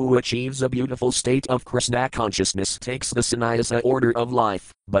 one who achieves a beautiful state of Krishna consciousness takes the sannyasa order of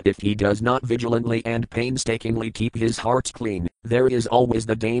life, but if he does not vigilantly and painstakingly keep his heart clean, there is always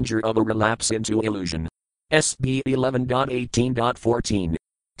the danger of a relapse into illusion. SB 11.18.14.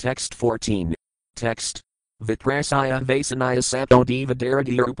 Text 14. Text. Viprasaya Vasanaya Sato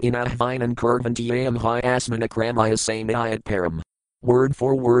Devadaradiyarupinah Vinan Kurvantiyam Hi Asmanakramaya Samayat Param. Word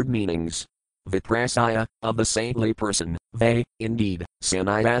for word meanings. Viprasaya, of the saintly person, they, indeed,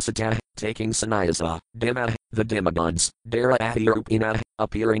 sannyasata, taking sannyasa, dima, the demigods, dara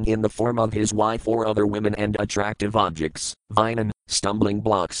appearing in the form of his wife or other women and attractive objects, vinan, stumbling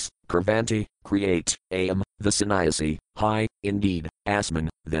blocks, kurvanti, create, am, the sannyasi, hi, indeed, asman,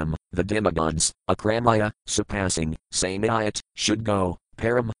 them, the demigods, akramaya, surpassing, samayat, should go,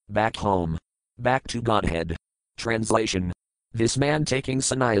 param, back home, back to Godhead. Translation. This man taking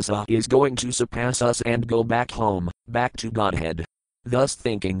sannyasa is going to surpass us and go back home, back to Godhead. Thus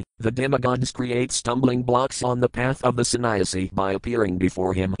thinking, the demigods create stumbling blocks on the path of the sannyasi by appearing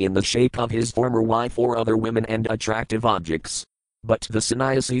before him in the shape of his former wife or other women and attractive objects. But the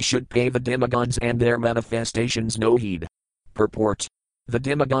sannyasi should pay the demigods and their manifestations no heed. Purport. The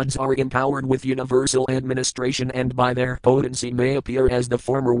demigods are empowered with universal administration and by their potency may appear as the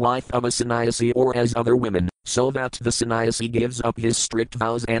former wife of a sannyasi or as other women, so that the sannyasi gives up his strict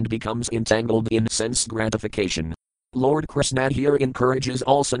vows and becomes entangled in sense gratification. Lord Krishna here encourages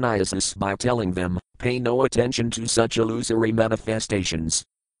all sannyasis by telling them, pay no attention to such illusory manifestations.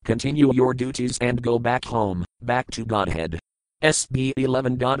 Continue your duties and go back home, back to Godhead. SB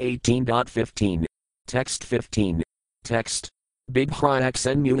 11.18.15. Text 15. Text.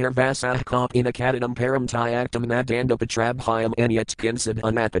 Bighryaxen munirvasah kop inakadinam param tyaktam nadandapatrabhyam anyat kinsad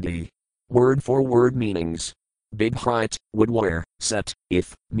anapadi. Word for word meanings. Bighrite, would wear, set,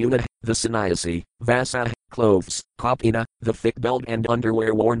 if, munah, the sannyasi, vasah, clothes, kopina, the thick belt and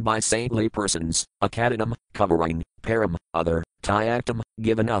underwear worn by saintly persons, akadinam, covering, param, other, tyaktam,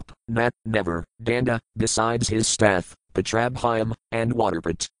 given up, nat, never, danda, besides his staff, patrabhyam, and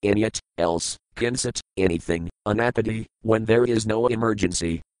waterput, inyat, else, kinsat, anything, anapadi, when there is no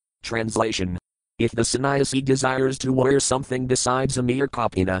emergency. Translation. If the sannyasi desires to wear something besides a mere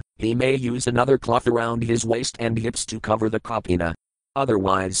kopina, he may use another cloth around his waist and hips to cover the kopina.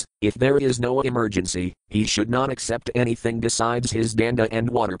 Otherwise, if there is no emergency, he should not accept anything besides his danda and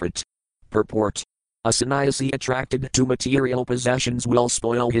waterput. Purport. A sannyasi attracted to material possessions will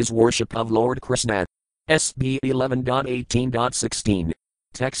spoil his worship of Lord Krishna. SB 11.18.16.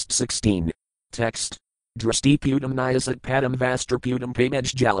 Text 16. Text. Drashtiputam nyasat padam vastraputam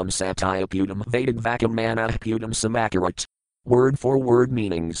pamej jalam satyaputam vadag vakam manahputam samakarat. Word for word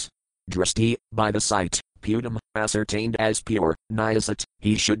meanings. Drashti, by the sight, putam, ascertained as pure, nyasat,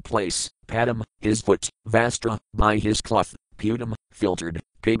 he should place, padam, his foot, vastra, by his cloth, putam, filtered,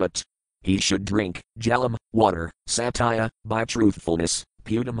 pabat, he should drink, jalam, water, satya, by truthfulness,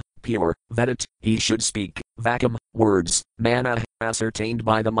 putam, pure, vedat, he should speak, vakam, words, mana, ascertained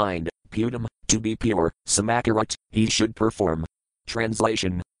by the mind, putam, to be pure, samakarat, he should perform.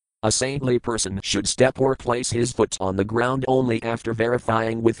 Translation. A saintly person should step or place his foot on the ground only after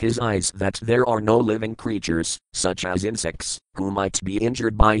verifying with his eyes that there are no living creatures, such as insects, who might be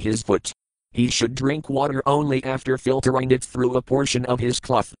injured by his foot. He should drink water only after filtering it through a portion of his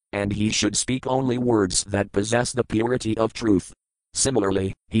cloth, and he should speak only words that possess the purity of truth.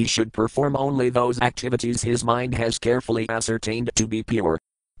 Similarly, he should perform only those activities his mind has carefully ascertained to be pure.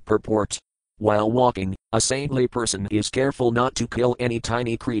 Purport. While walking, a saintly person is careful not to kill any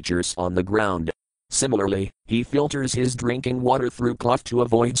tiny creatures on the ground. Similarly, he filters his drinking water through cloth to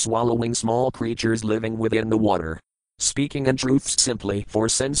avoid swallowing small creatures living within the water. Speaking untruths simply for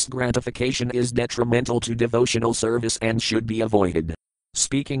sense gratification is detrimental to devotional service and should be avoided.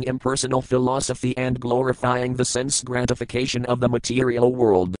 Speaking impersonal philosophy and glorifying the sense gratification of the material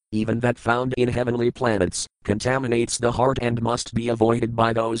world, even that found in heavenly planets, contaminates the heart and must be avoided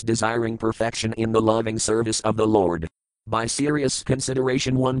by those desiring perfection in the loving service of the Lord. By serious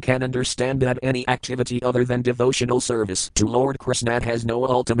consideration, one can understand that any activity other than devotional service to Lord Krishna has no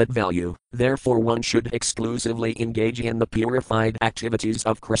ultimate value, therefore one should exclusively engage in the purified activities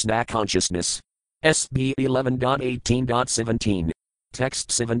of Krishna consciousness. SB 11.18.17.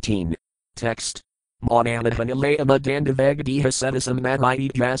 Text 17. Text. Mananahanilaya dandavagadiha sedasam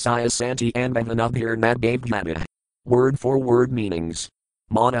madhiti jasaya santi anvavanabhir nadbhavgana. Word for word meanings.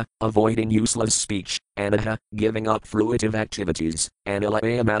 Mana, avoiding useless speech, anaha, giving up fruitive activities,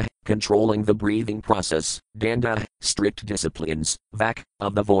 anilayama, controlling the breathing process, danda, strict disciplines, vak,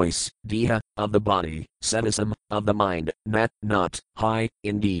 of the voice, diha, of the body, sedasam, of the mind, nat, not, high,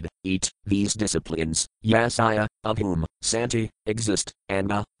 indeed, eat, these disciplines, yasaya, of whom, santi, exist,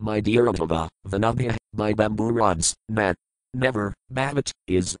 anma, my dear Uttava, vanabhya, by bamboo rods, nat, never, bhavat,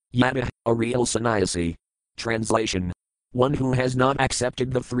 is, yada, a real sannyasi. Translation. One who has not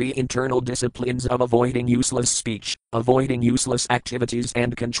accepted the three internal disciplines of avoiding useless speech, avoiding useless activities,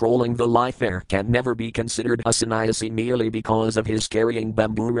 and controlling the life air can never be considered a sannyasi merely because of his carrying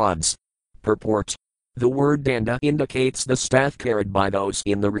bamboo rods. Purport. The word danda indicates the staff carried by those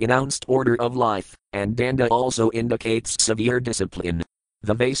in the renounced order of life, and danda also indicates severe discipline.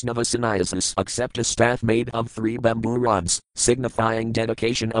 The Vaisnava sannyasis accept a staff made of 3 bamboo rods, signifying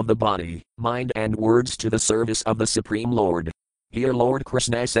dedication of the body, mind and words to the service of the Supreme Lord. Here Lord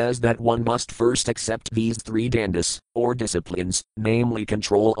Krishna says that one must first accept these 3 dandas, or disciplines, namely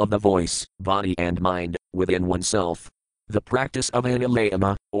control of the voice, body and mind, within oneself. The practice of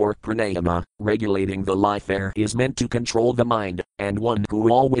anilayama, or pranayama, regulating the life air, is meant to control the mind, and one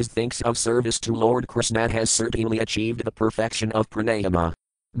who always thinks of service to Lord Krishna has certainly achieved the perfection of pranayama.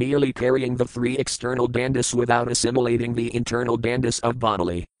 Merely carrying the 3 external dandas without assimilating the internal dandas of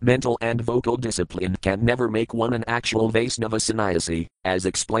bodily, mental and vocal discipline can never make one an actual Vaisnava sannyasi, as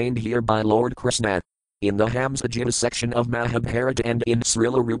explained here by Lord Krishna. In the Hamsajita section of Mahabharata and in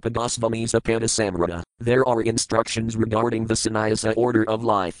Srila Rupa Goswami's Apadasamrita, there are instructions regarding the sannyasa order of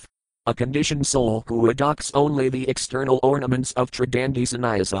life. A conditioned soul who adopts only the external ornaments of Tridandi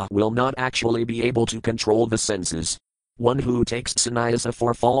sannyasa will not actually be able to control the senses. One who takes sannyasa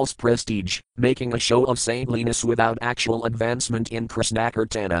for false prestige, making a show of saintliness without actual advancement in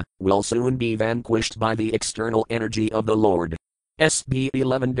Krishnakirtana, will soon be vanquished by the external energy of the Lord. SB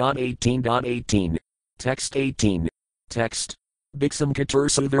 11.18.18. Text 18. Text. Bhiksam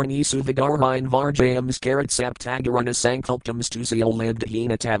katursu vernisu vigarhine varjayams karat saptagarana sankalptams tusio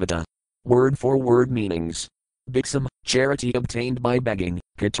labdhina tavata. Word for word meanings. Bhiksam, charity obtained by begging,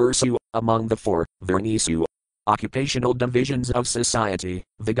 katursu, among the 4, vernisu, occupational divisions of society,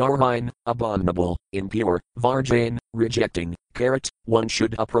 vigarhine, abominable, impure, varjayan, rejecting, karat, one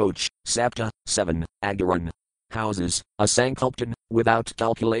should approach, sapta, 7, agaran, houses, a sankalptan, without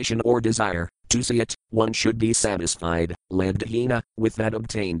calculation or desire. To see it, one should be satisfied, labdhina, with that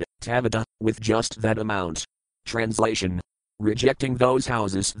obtained, tavata, with just that amount. Translation. Rejecting those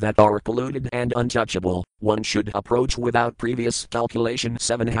houses that are polluted and untouchable, one should approach without previous calculation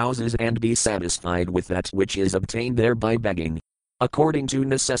 7 houses and be satisfied with that which is obtained there by begging. According to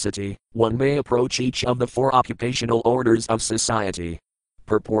necessity, one may approach each of the 4 occupational orders of society.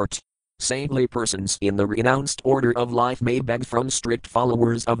 Purport. Saintly persons in the renounced order of life may beg from strict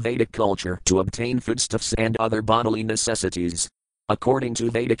followers of Vedic culture to obtain foodstuffs and other bodily necessities. According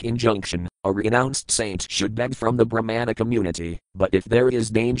to Vedic injunction, a renounced saint should beg from the Brahmana community, but if there is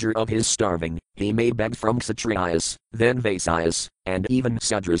danger of his starving, he may beg from Kshatriyas, then Vaisyas, and even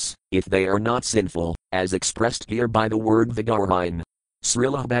Sudras, if they are not sinful, as expressed here by the word vigarhine.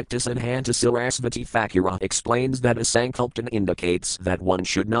 Srila Bhaktisiddhanta Sarasvati Thakura explains that a sankalpan indicates that one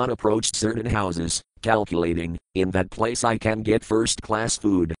should not approach certain houses, calculating, in that place I can get first-class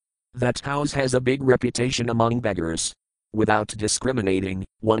food. That house has a big reputation among beggars. Without discriminating,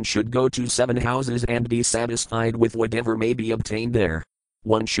 one should go to 7 houses and be satisfied with whatever may be obtained there.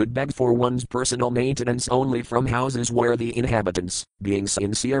 One should beg for one's personal maintenance only from houses where the inhabitants, being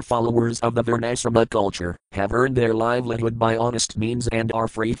sincere followers of the Varnasrama culture, have earned their livelihood by honest means and are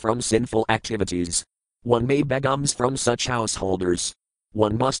free from sinful activities. One may beg alms from such householders.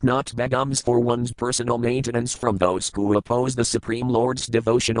 One must not beg alms for one's personal maintenance from those who oppose the Supreme Lord's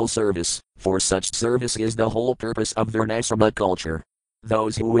devotional service, for such service is the whole purpose of Varnasrama culture.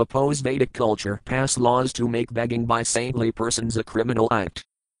 Those who oppose Vedic culture pass laws to make begging by saintly persons a criminal act.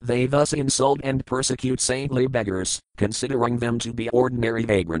 They thus insult and persecute saintly beggars, considering them to be ordinary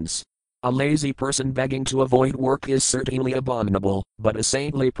vagrants. A lazy person begging to avoid work is certainly abominable, but a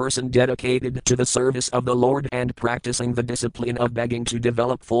saintly person dedicated to the service of the Lord and practicing the discipline of begging to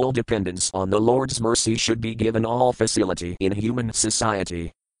develop full dependence on the Lord's mercy should be given all facility in human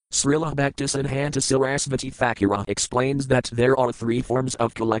society. Srila Bhaktisiddhanta Sarasvati Thakura explains that there are 3 forms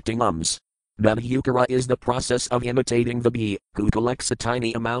of collecting alms. Madhukara is the process of imitating the bee, who collects a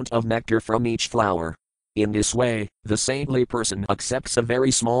tiny amount of nectar from each flower. In this way, the saintly person accepts a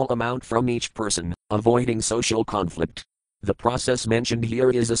very small amount from each person, avoiding social conflict. The process mentioned here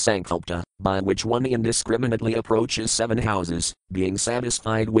is a sankalpa, by which one indiscriminately approaches 7 houses, being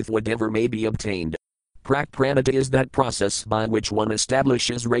satisfied with whatever may be obtained. Prakpranita is that process by which one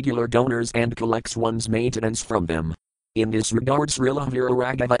establishes regular donors and collects one's maintenance from them. In this regard, Srila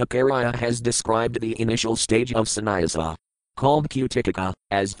Viraraghava Acharya has described the initial stage of sannyasa, called Kutikaka,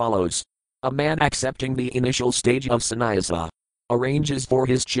 as follows. A man accepting the initial stage of sannyasa arranges for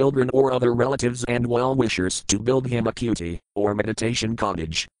his children or other relatives and well-wishers to build him a kuti, or meditation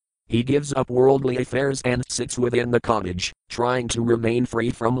cottage. He gives up worldly affairs and sits within the cottage, trying to remain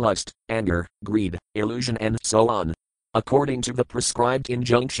free from lust, anger, greed, illusion and so on. According to the prescribed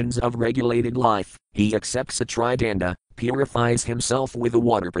injunctions of regulated life, he accepts a tridanda, purifies himself with a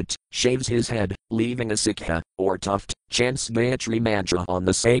water pot, shaves his head, leaving a sikha, or tuft, chants Gayatri mantra on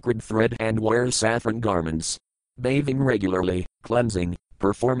the sacred thread and wears saffron garments. Bathing regularly, cleansing,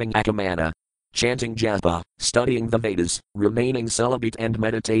 performing akamana, chanting japa, studying the Vedas, remaining celibate and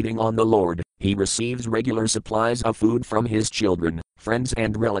meditating on the Lord, he receives regular supplies of food from his children, friends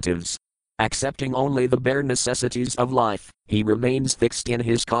and relatives. Accepting only the bare necessities of life, he remains fixed in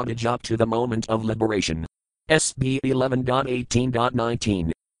his cottage up to the moment of liberation. SB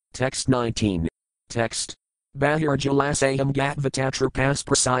 11.18.19. Text 19. Text. Bahirjalasayam Gatvatatrapas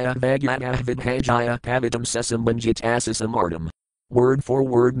Prasaya Vagyatah Vidhajaya Pavitam Sesambanjitasasam Ardam. Word for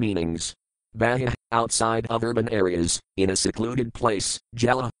word meanings. Bahya, outside of urban areas, in a secluded place,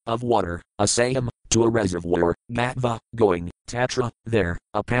 Jala, of water, Asayam, to a reservoir, Gatva, going, Tatra, there,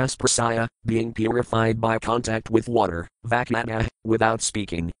 Apas Prasaya, being purified by contact with water, Vakyata, without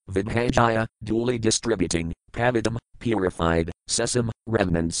speaking, Vidhajaya, duly distributing, Pavidam, purified, Sesam,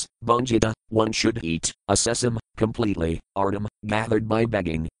 remnants, Bunjita, one should eat, Asesam, completely, Ardam, gathered by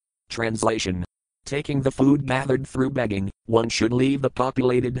begging. Translation. Taking the food gathered through begging, one should leave the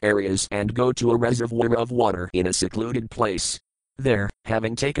populated areas and go to a reservoir of water in a secluded place. There,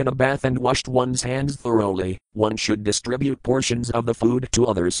 having taken a bath and washed one's hands thoroughly, one should distribute portions of the food to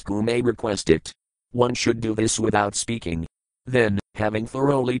others who may request it. One should do this without speaking. Then, having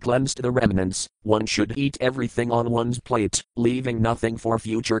thoroughly cleansed the remnants, one should eat everything on one's plate, leaving nothing for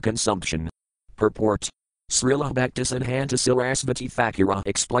future consumption. Purport. Srila Bhaktisiddhanta Sarasvati Thakura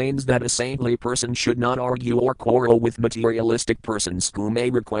explains that a saintly person should not argue or quarrel with materialistic persons who may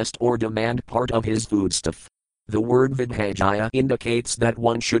request or demand part of his foodstuff. The word vidhajaya indicates that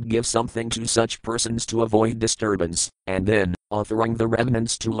one should give something to such persons to avoid disturbance, and then, offering the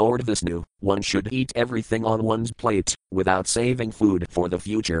remnants to Lord Vishnu, one should eat everything on one's plate, without saving food for the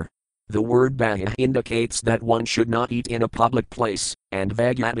future. The word bahya indicates that one should not eat in a public place, and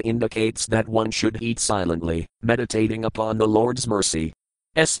vagyata indicates that one should eat silently, meditating upon the Lord's mercy.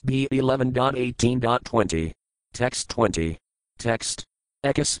 SB 11.18.20. Text 20. Text.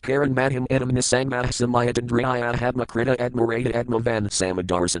 Ekas karan madhim edam nisangmah samayatandriya hadmakrita admirata admavan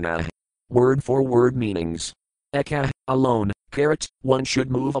samadarsana. Word for word meanings. Eka, alone, karat, one should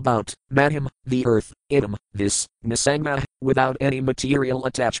move about, madhim, the earth, idam, this, nisangmah, without any material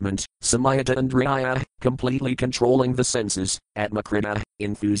attachment, samayata andriya, completely controlling the senses, atmakrita,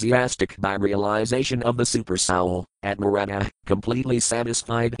 enthusiastic by realization of the supersoul, atmarata, completely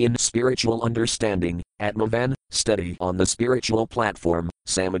satisfied in spiritual understanding, atmavan, steady on the spiritual platform,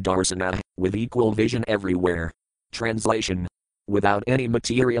 samadarsana, with equal vision everywhere. Translation. Without any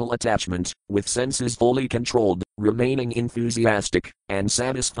material attachment, with senses fully controlled, remaining enthusiastic, and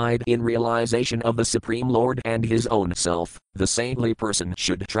satisfied in realization of the Supreme Lord and his own self, the saintly person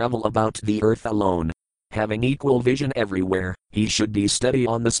should travel about the earth alone. Having equal vision everywhere, he should be steady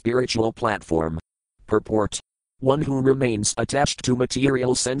on the spiritual platform. Purport. One who remains attached to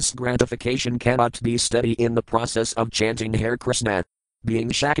material sense gratification cannot be steady in the process of chanting Hare Krishna.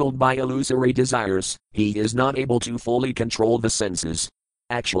 Being shackled by illusory desires, he is not able to fully control the senses.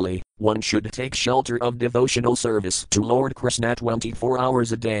 Actually, one should take shelter of devotional service to Lord Krishna 24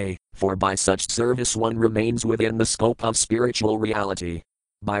 hours a day, for by such service one remains within the scope of spiritual reality.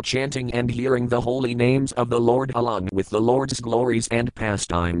 By chanting and hearing the holy names of the Lord along with the Lord's glories and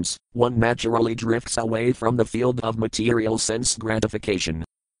pastimes, one naturally drifts away from the field of material sense gratification.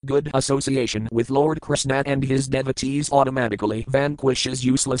 Good association with Lord Krishna and his devotees automatically vanquishes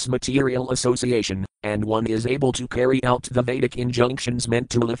useless material association, and one is able to carry out the Vedic injunctions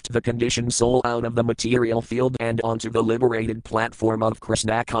meant to lift the conditioned soul out of the material field and onto the liberated platform of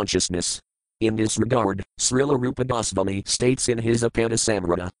Krishna consciousness. In this regard, Srila Rupa Goswami states in his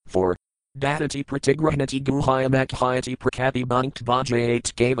Apanasamrita, for Dadati pratigrahnati guhayamakhayati prakati bhankt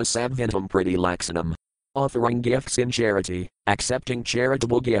bhajayate kava sadvintam priti laksanam. Offering gifts in charity, accepting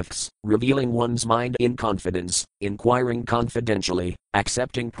charitable gifts, revealing one's mind in confidence, inquiring confidentially,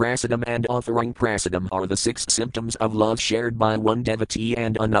 accepting prasadam and offering prasadam are the 6 symptoms of love shared by one devotee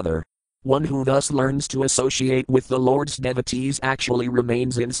and another. One who thus learns to associate with the Lord's devotees actually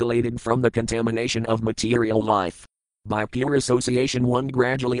remains insulated from the contamination of material life. By pure association one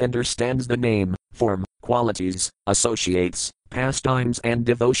gradually understands the name, form, qualities, associates, pastimes and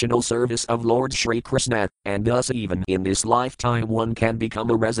devotional service of Lord Sri Krishna, and thus even in this lifetime one can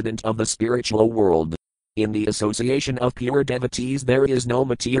become a resident of the spiritual world. In the association of pure devotees there is no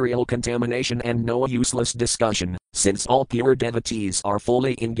material contamination and no useless discussion, since all pure devotees are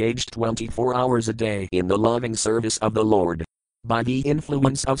fully engaged 24 hours a day in the loving service of the Lord. By the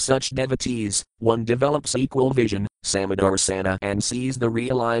influence of such devotees, one develops equal vision, samadarsana, and sees the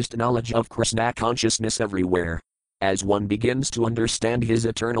realized knowledge of Krishna consciousness everywhere. As one begins to understand his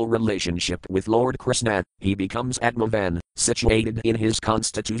eternal relationship with Lord Krishna, he becomes Atmavan, situated in his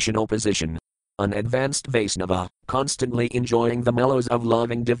constitutional position. An advanced Vaisnava, constantly enjoying the mellows of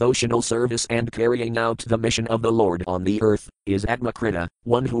loving devotional service and carrying out the mission of the Lord on the earth, is Atmakrita,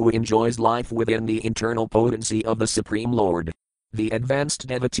 one who enjoys life within the internal potency of the Supreme Lord. The advanced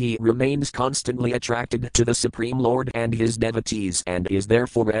devotee remains constantly attracted to the Supreme Lord and his devotees and is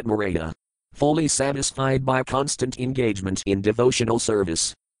therefore Atmarita, fully satisfied by constant engagement in devotional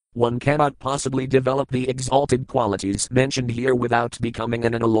service. One cannot possibly develop the exalted qualities mentioned here without becoming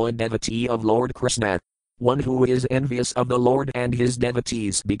an unalloyed devotee of Lord Krishna. One who is envious of the Lord and his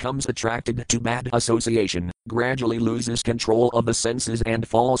devotees becomes attracted to bad association, gradually loses control of the senses and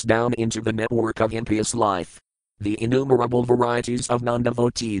falls down into the network of impious life. The innumerable varieties of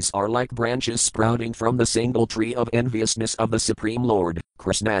non-devotees are like branches sprouting from the single tree of enviousness of the Supreme Lord,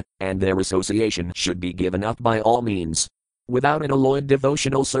 Krishna, and their association should be given up by all means. Without an alloyed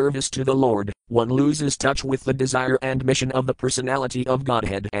devotional service to the Lord, one loses touch with the desire and mission of the personality of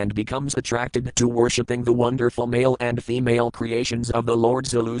Godhead and becomes attracted to worshipping the wonderful male and female creations of the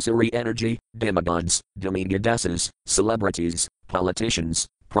Lord's illusory energy, demigods, demigoddesses, celebrities, politicians,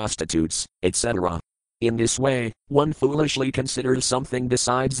 prostitutes, etc. In this way, one foolishly considers something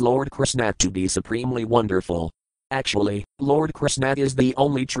besides Lord Krishna to be supremely wonderful. Actually, Lord Krishna is the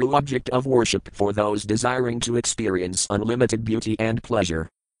only true object of worship for those desiring to experience unlimited beauty and pleasure.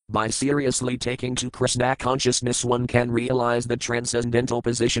 By seriously taking to Krishna consciousness one can realize the transcendental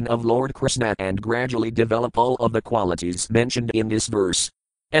position of Lord Krishna and gradually develop all of the qualities mentioned in this verse.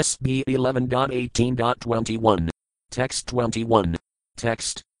 SB 11.18.21. Text 21.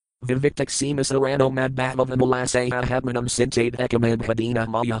 Text. Viviktak semasarano madbhavavimalasaya hadmanam sintade ekamadhadina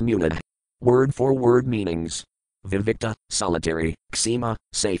maya munad. Word for word meanings. Vivikta, solitary, ksema,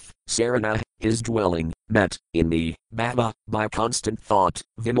 safe, sarana, his dwelling, met, in me, bhava, by constant thought,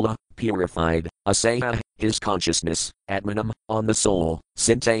 vimala, purified, asaya, his consciousness, atmanam, on the soul,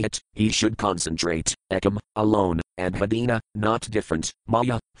 sintayat, he should concentrate, ekam, alone, and hadina, not different,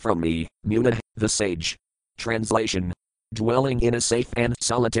 maya, from me, munad, the sage. Translation. Dwelling in a safe and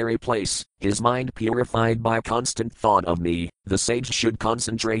solitary place, his mind purified by constant thought of me, the sage should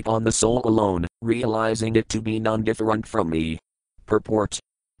concentrate on the soul alone, realizing it to be non-different from me. Purport.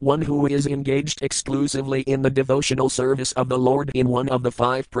 One who is engaged exclusively in the devotional service of the Lord in one of the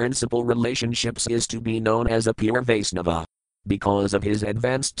 5 principal relationships is to be known as a pure Vaisnava. Because of his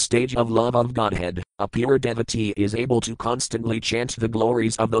advanced stage of love of Godhead, a pure devotee is able to constantly chant the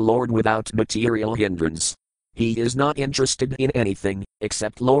glories of the Lord without material hindrance. He is not interested in anything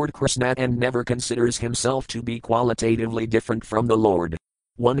except Lord Krishna and never considers himself to be qualitatively different from the Lord.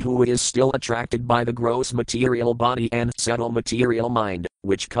 One who is still attracted by the gross material body and subtle material mind,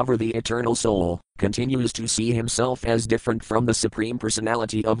 which cover the eternal soul, continues to see himself as different from the Supreme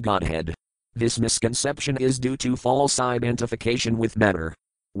Personality of Godhead. This misconception is due to false identification with matter.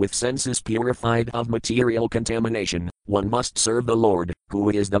 With senses purified of material contamination, one must serve the Lord,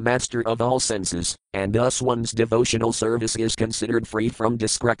 who is the master of all senses, and thus one's devotional service is considered free from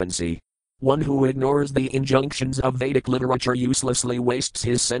discrepancy. One who ignores the injunctions of Vedic literature uselessly wastes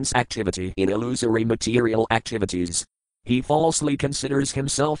his sense activity in illusory material activities. He falsely considers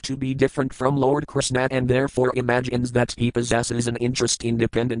himself to be different from Lord Krishna and therefore imagines that he possesses an interest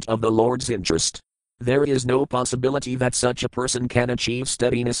independent of the Lord's interest. There is no possibility that such a person can achieve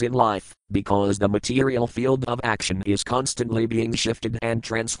steadiness in life, because the material field of action is constantly being shifted and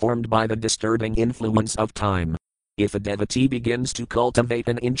transformed by the disturbing influence of time. If a devotee begins to cultivate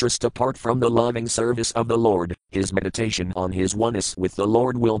an interest apart from the loving service of the Lord, his meditation on his oneness with the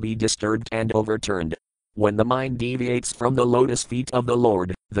Lord will be disturbed and overturned. When the mind deviates from the lotus feet of the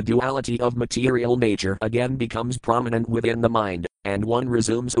Lord, the duality of material nature again becomes prominent within the mind, and one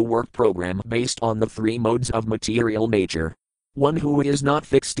resumes a work program based on the three modes of material nature. One who is not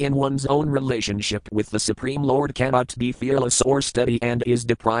fixed in one's own relationship with the Supreme Lord cannot be fearless or steady and is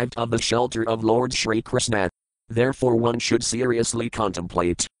deprived of the shelter of Lord Sri Krishna. Therefore one should seriously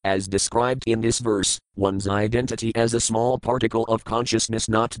contemplate, as described in this verse, one's identity as a small particle of consciousness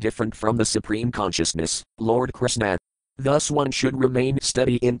not different from the Supreme Consciousness, Lord Krishna. Thus one should remain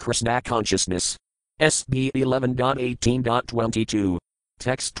steady in Krishna consciousness. SB 11.18.22.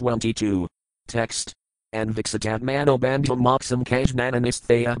 Text 22. Text. Anviksitat mano bandha moksam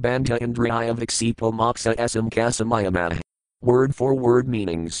kajnananisthaya bandha indriya viksipo moksa esam kasamayamah. Word for word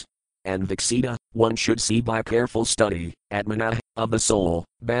meanings. Anviksita, one should see by careful study, Atmana, of the soul,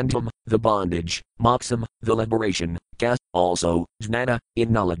 Bandham, the bondage, Moksam, the liberation, Kas, also, Jnana,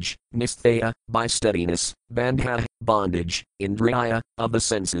 in knowledge, Nisthaya, by steadiness, Bandha, bondage, Indriya, of the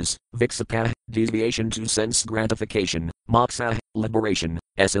senses, Viksapa, deviation to sense gratification, Moksa, liberation,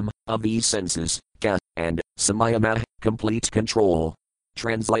 Esam, of these senses, Kas, and, Samayama, complete control.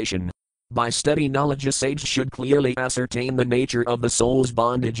 Translation. By steady knowledge a sage should clearly ascertain the nature of the soul's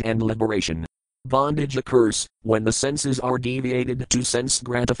bondage and liberation. Bondage occurs when the senses are deviated to sense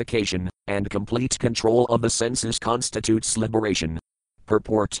gratification, and complete control of the senses constitutes liberation.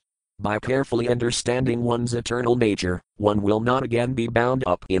 Purport. By carefully understanding one's eternal nature, one will not again be bound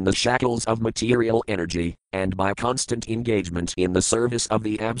up in the shackles of material energy, and by constant engagement in the service of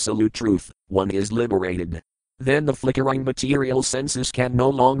the Absolute Truth, one is liberated. Then the flickering material senses can no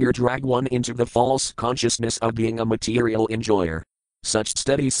longer drag one into the false consciousness of being a material enjoyer. Such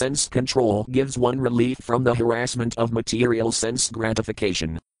steady sense control gives one relief from the harassment of material sense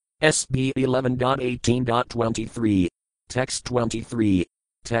gratification. SB 11.18.23. Text 23.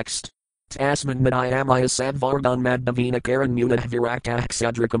 Text. Tasman madhyamaya sadvardhan madhavina karan munah viraktah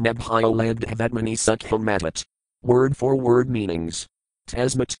ksadrakam abhyo ladhavatmani sukham matat. Word for word meanings.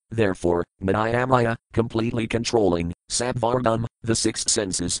 Tasmat, therefore, madhyamaya, completely controlling, sabvardham, the six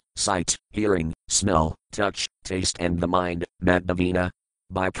senses, sight, hearing, smell, touch, taste and the mind, madhavina,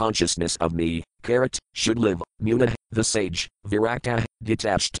 by consciousness of me, karat, should live, munah, the sage, virakta,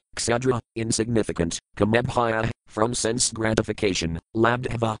 detached, ksadra, insignificant, kamebhaya, from sense gratification,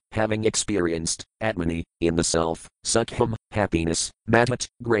 labdhava, having experienced, atmani, in the self, sukham, happiness, matat,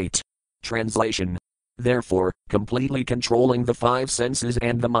 great. Translation. Therefore, completely controlling the five senses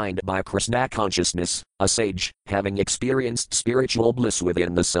and the mind by Krishna consciousness, a sage, having experienced spiritual bliss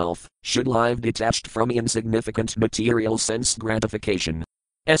within the self, should live detached from insignificant material sense gratification.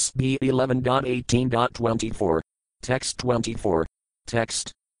 SB 11.18.24. Text 24.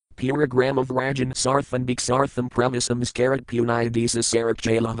 Text. Puragram of Rajan Sarthan Biksartham Premisams Karat Punayadisa Sarak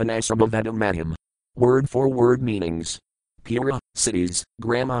Jalavanasramavadam Madhim. Word for word meanings. Pura, cities,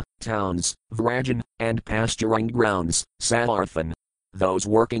 grama, towns, vrajan, and pasturing grounds, sarthan. Those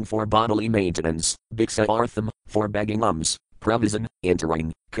working for bodily maintenance, bhiksartham, for begging alms, pravisan,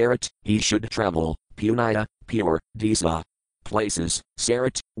 entering, karat, he should travel, punaya, pure, disa. Places,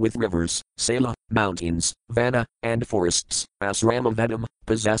 sarat, with rivers, sela, mountains, vana, and forests, asramavedam,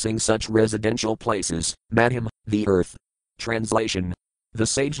 possessing such residential places, madhim, the earth. Translation. The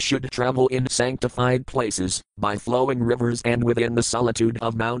sage should travel in sanctified places, by flowing rivers and within the solitude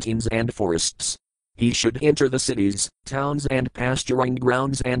of mountains and forests. He should enter the cities, towns and pasturing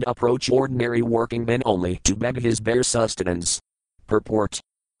grounds and approach ordinary working men only to beg his bare sustenance. Purport.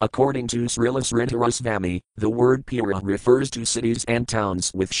 According to Srila Sridhara Swami, the word Pura refers to cities and towns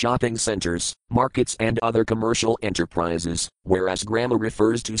with shopping centers, markets and other commercial enterprises, whereas Grama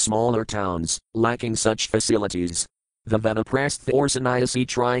refers to smaller towns, lacking such facilities. The Vanaprastha or sannyasi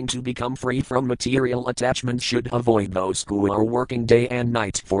trying to become free from material attachment should avoid those who are working day and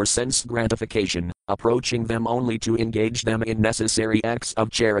night for sense gratification, approaching them only to engage them in necessary acts of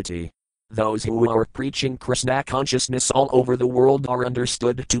charity. Those who are preaching Krishna consciousness all over the world are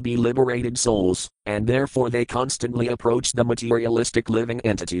understood to be liberated souls, and therefore they constantly approach the materialistic living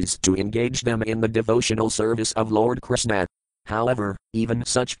entities to engage them in the devotional service of Lord Krishna. However, even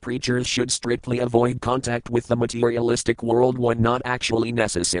such preachers should strictly avoid contact with the materialistic world when not actually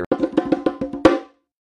necessary.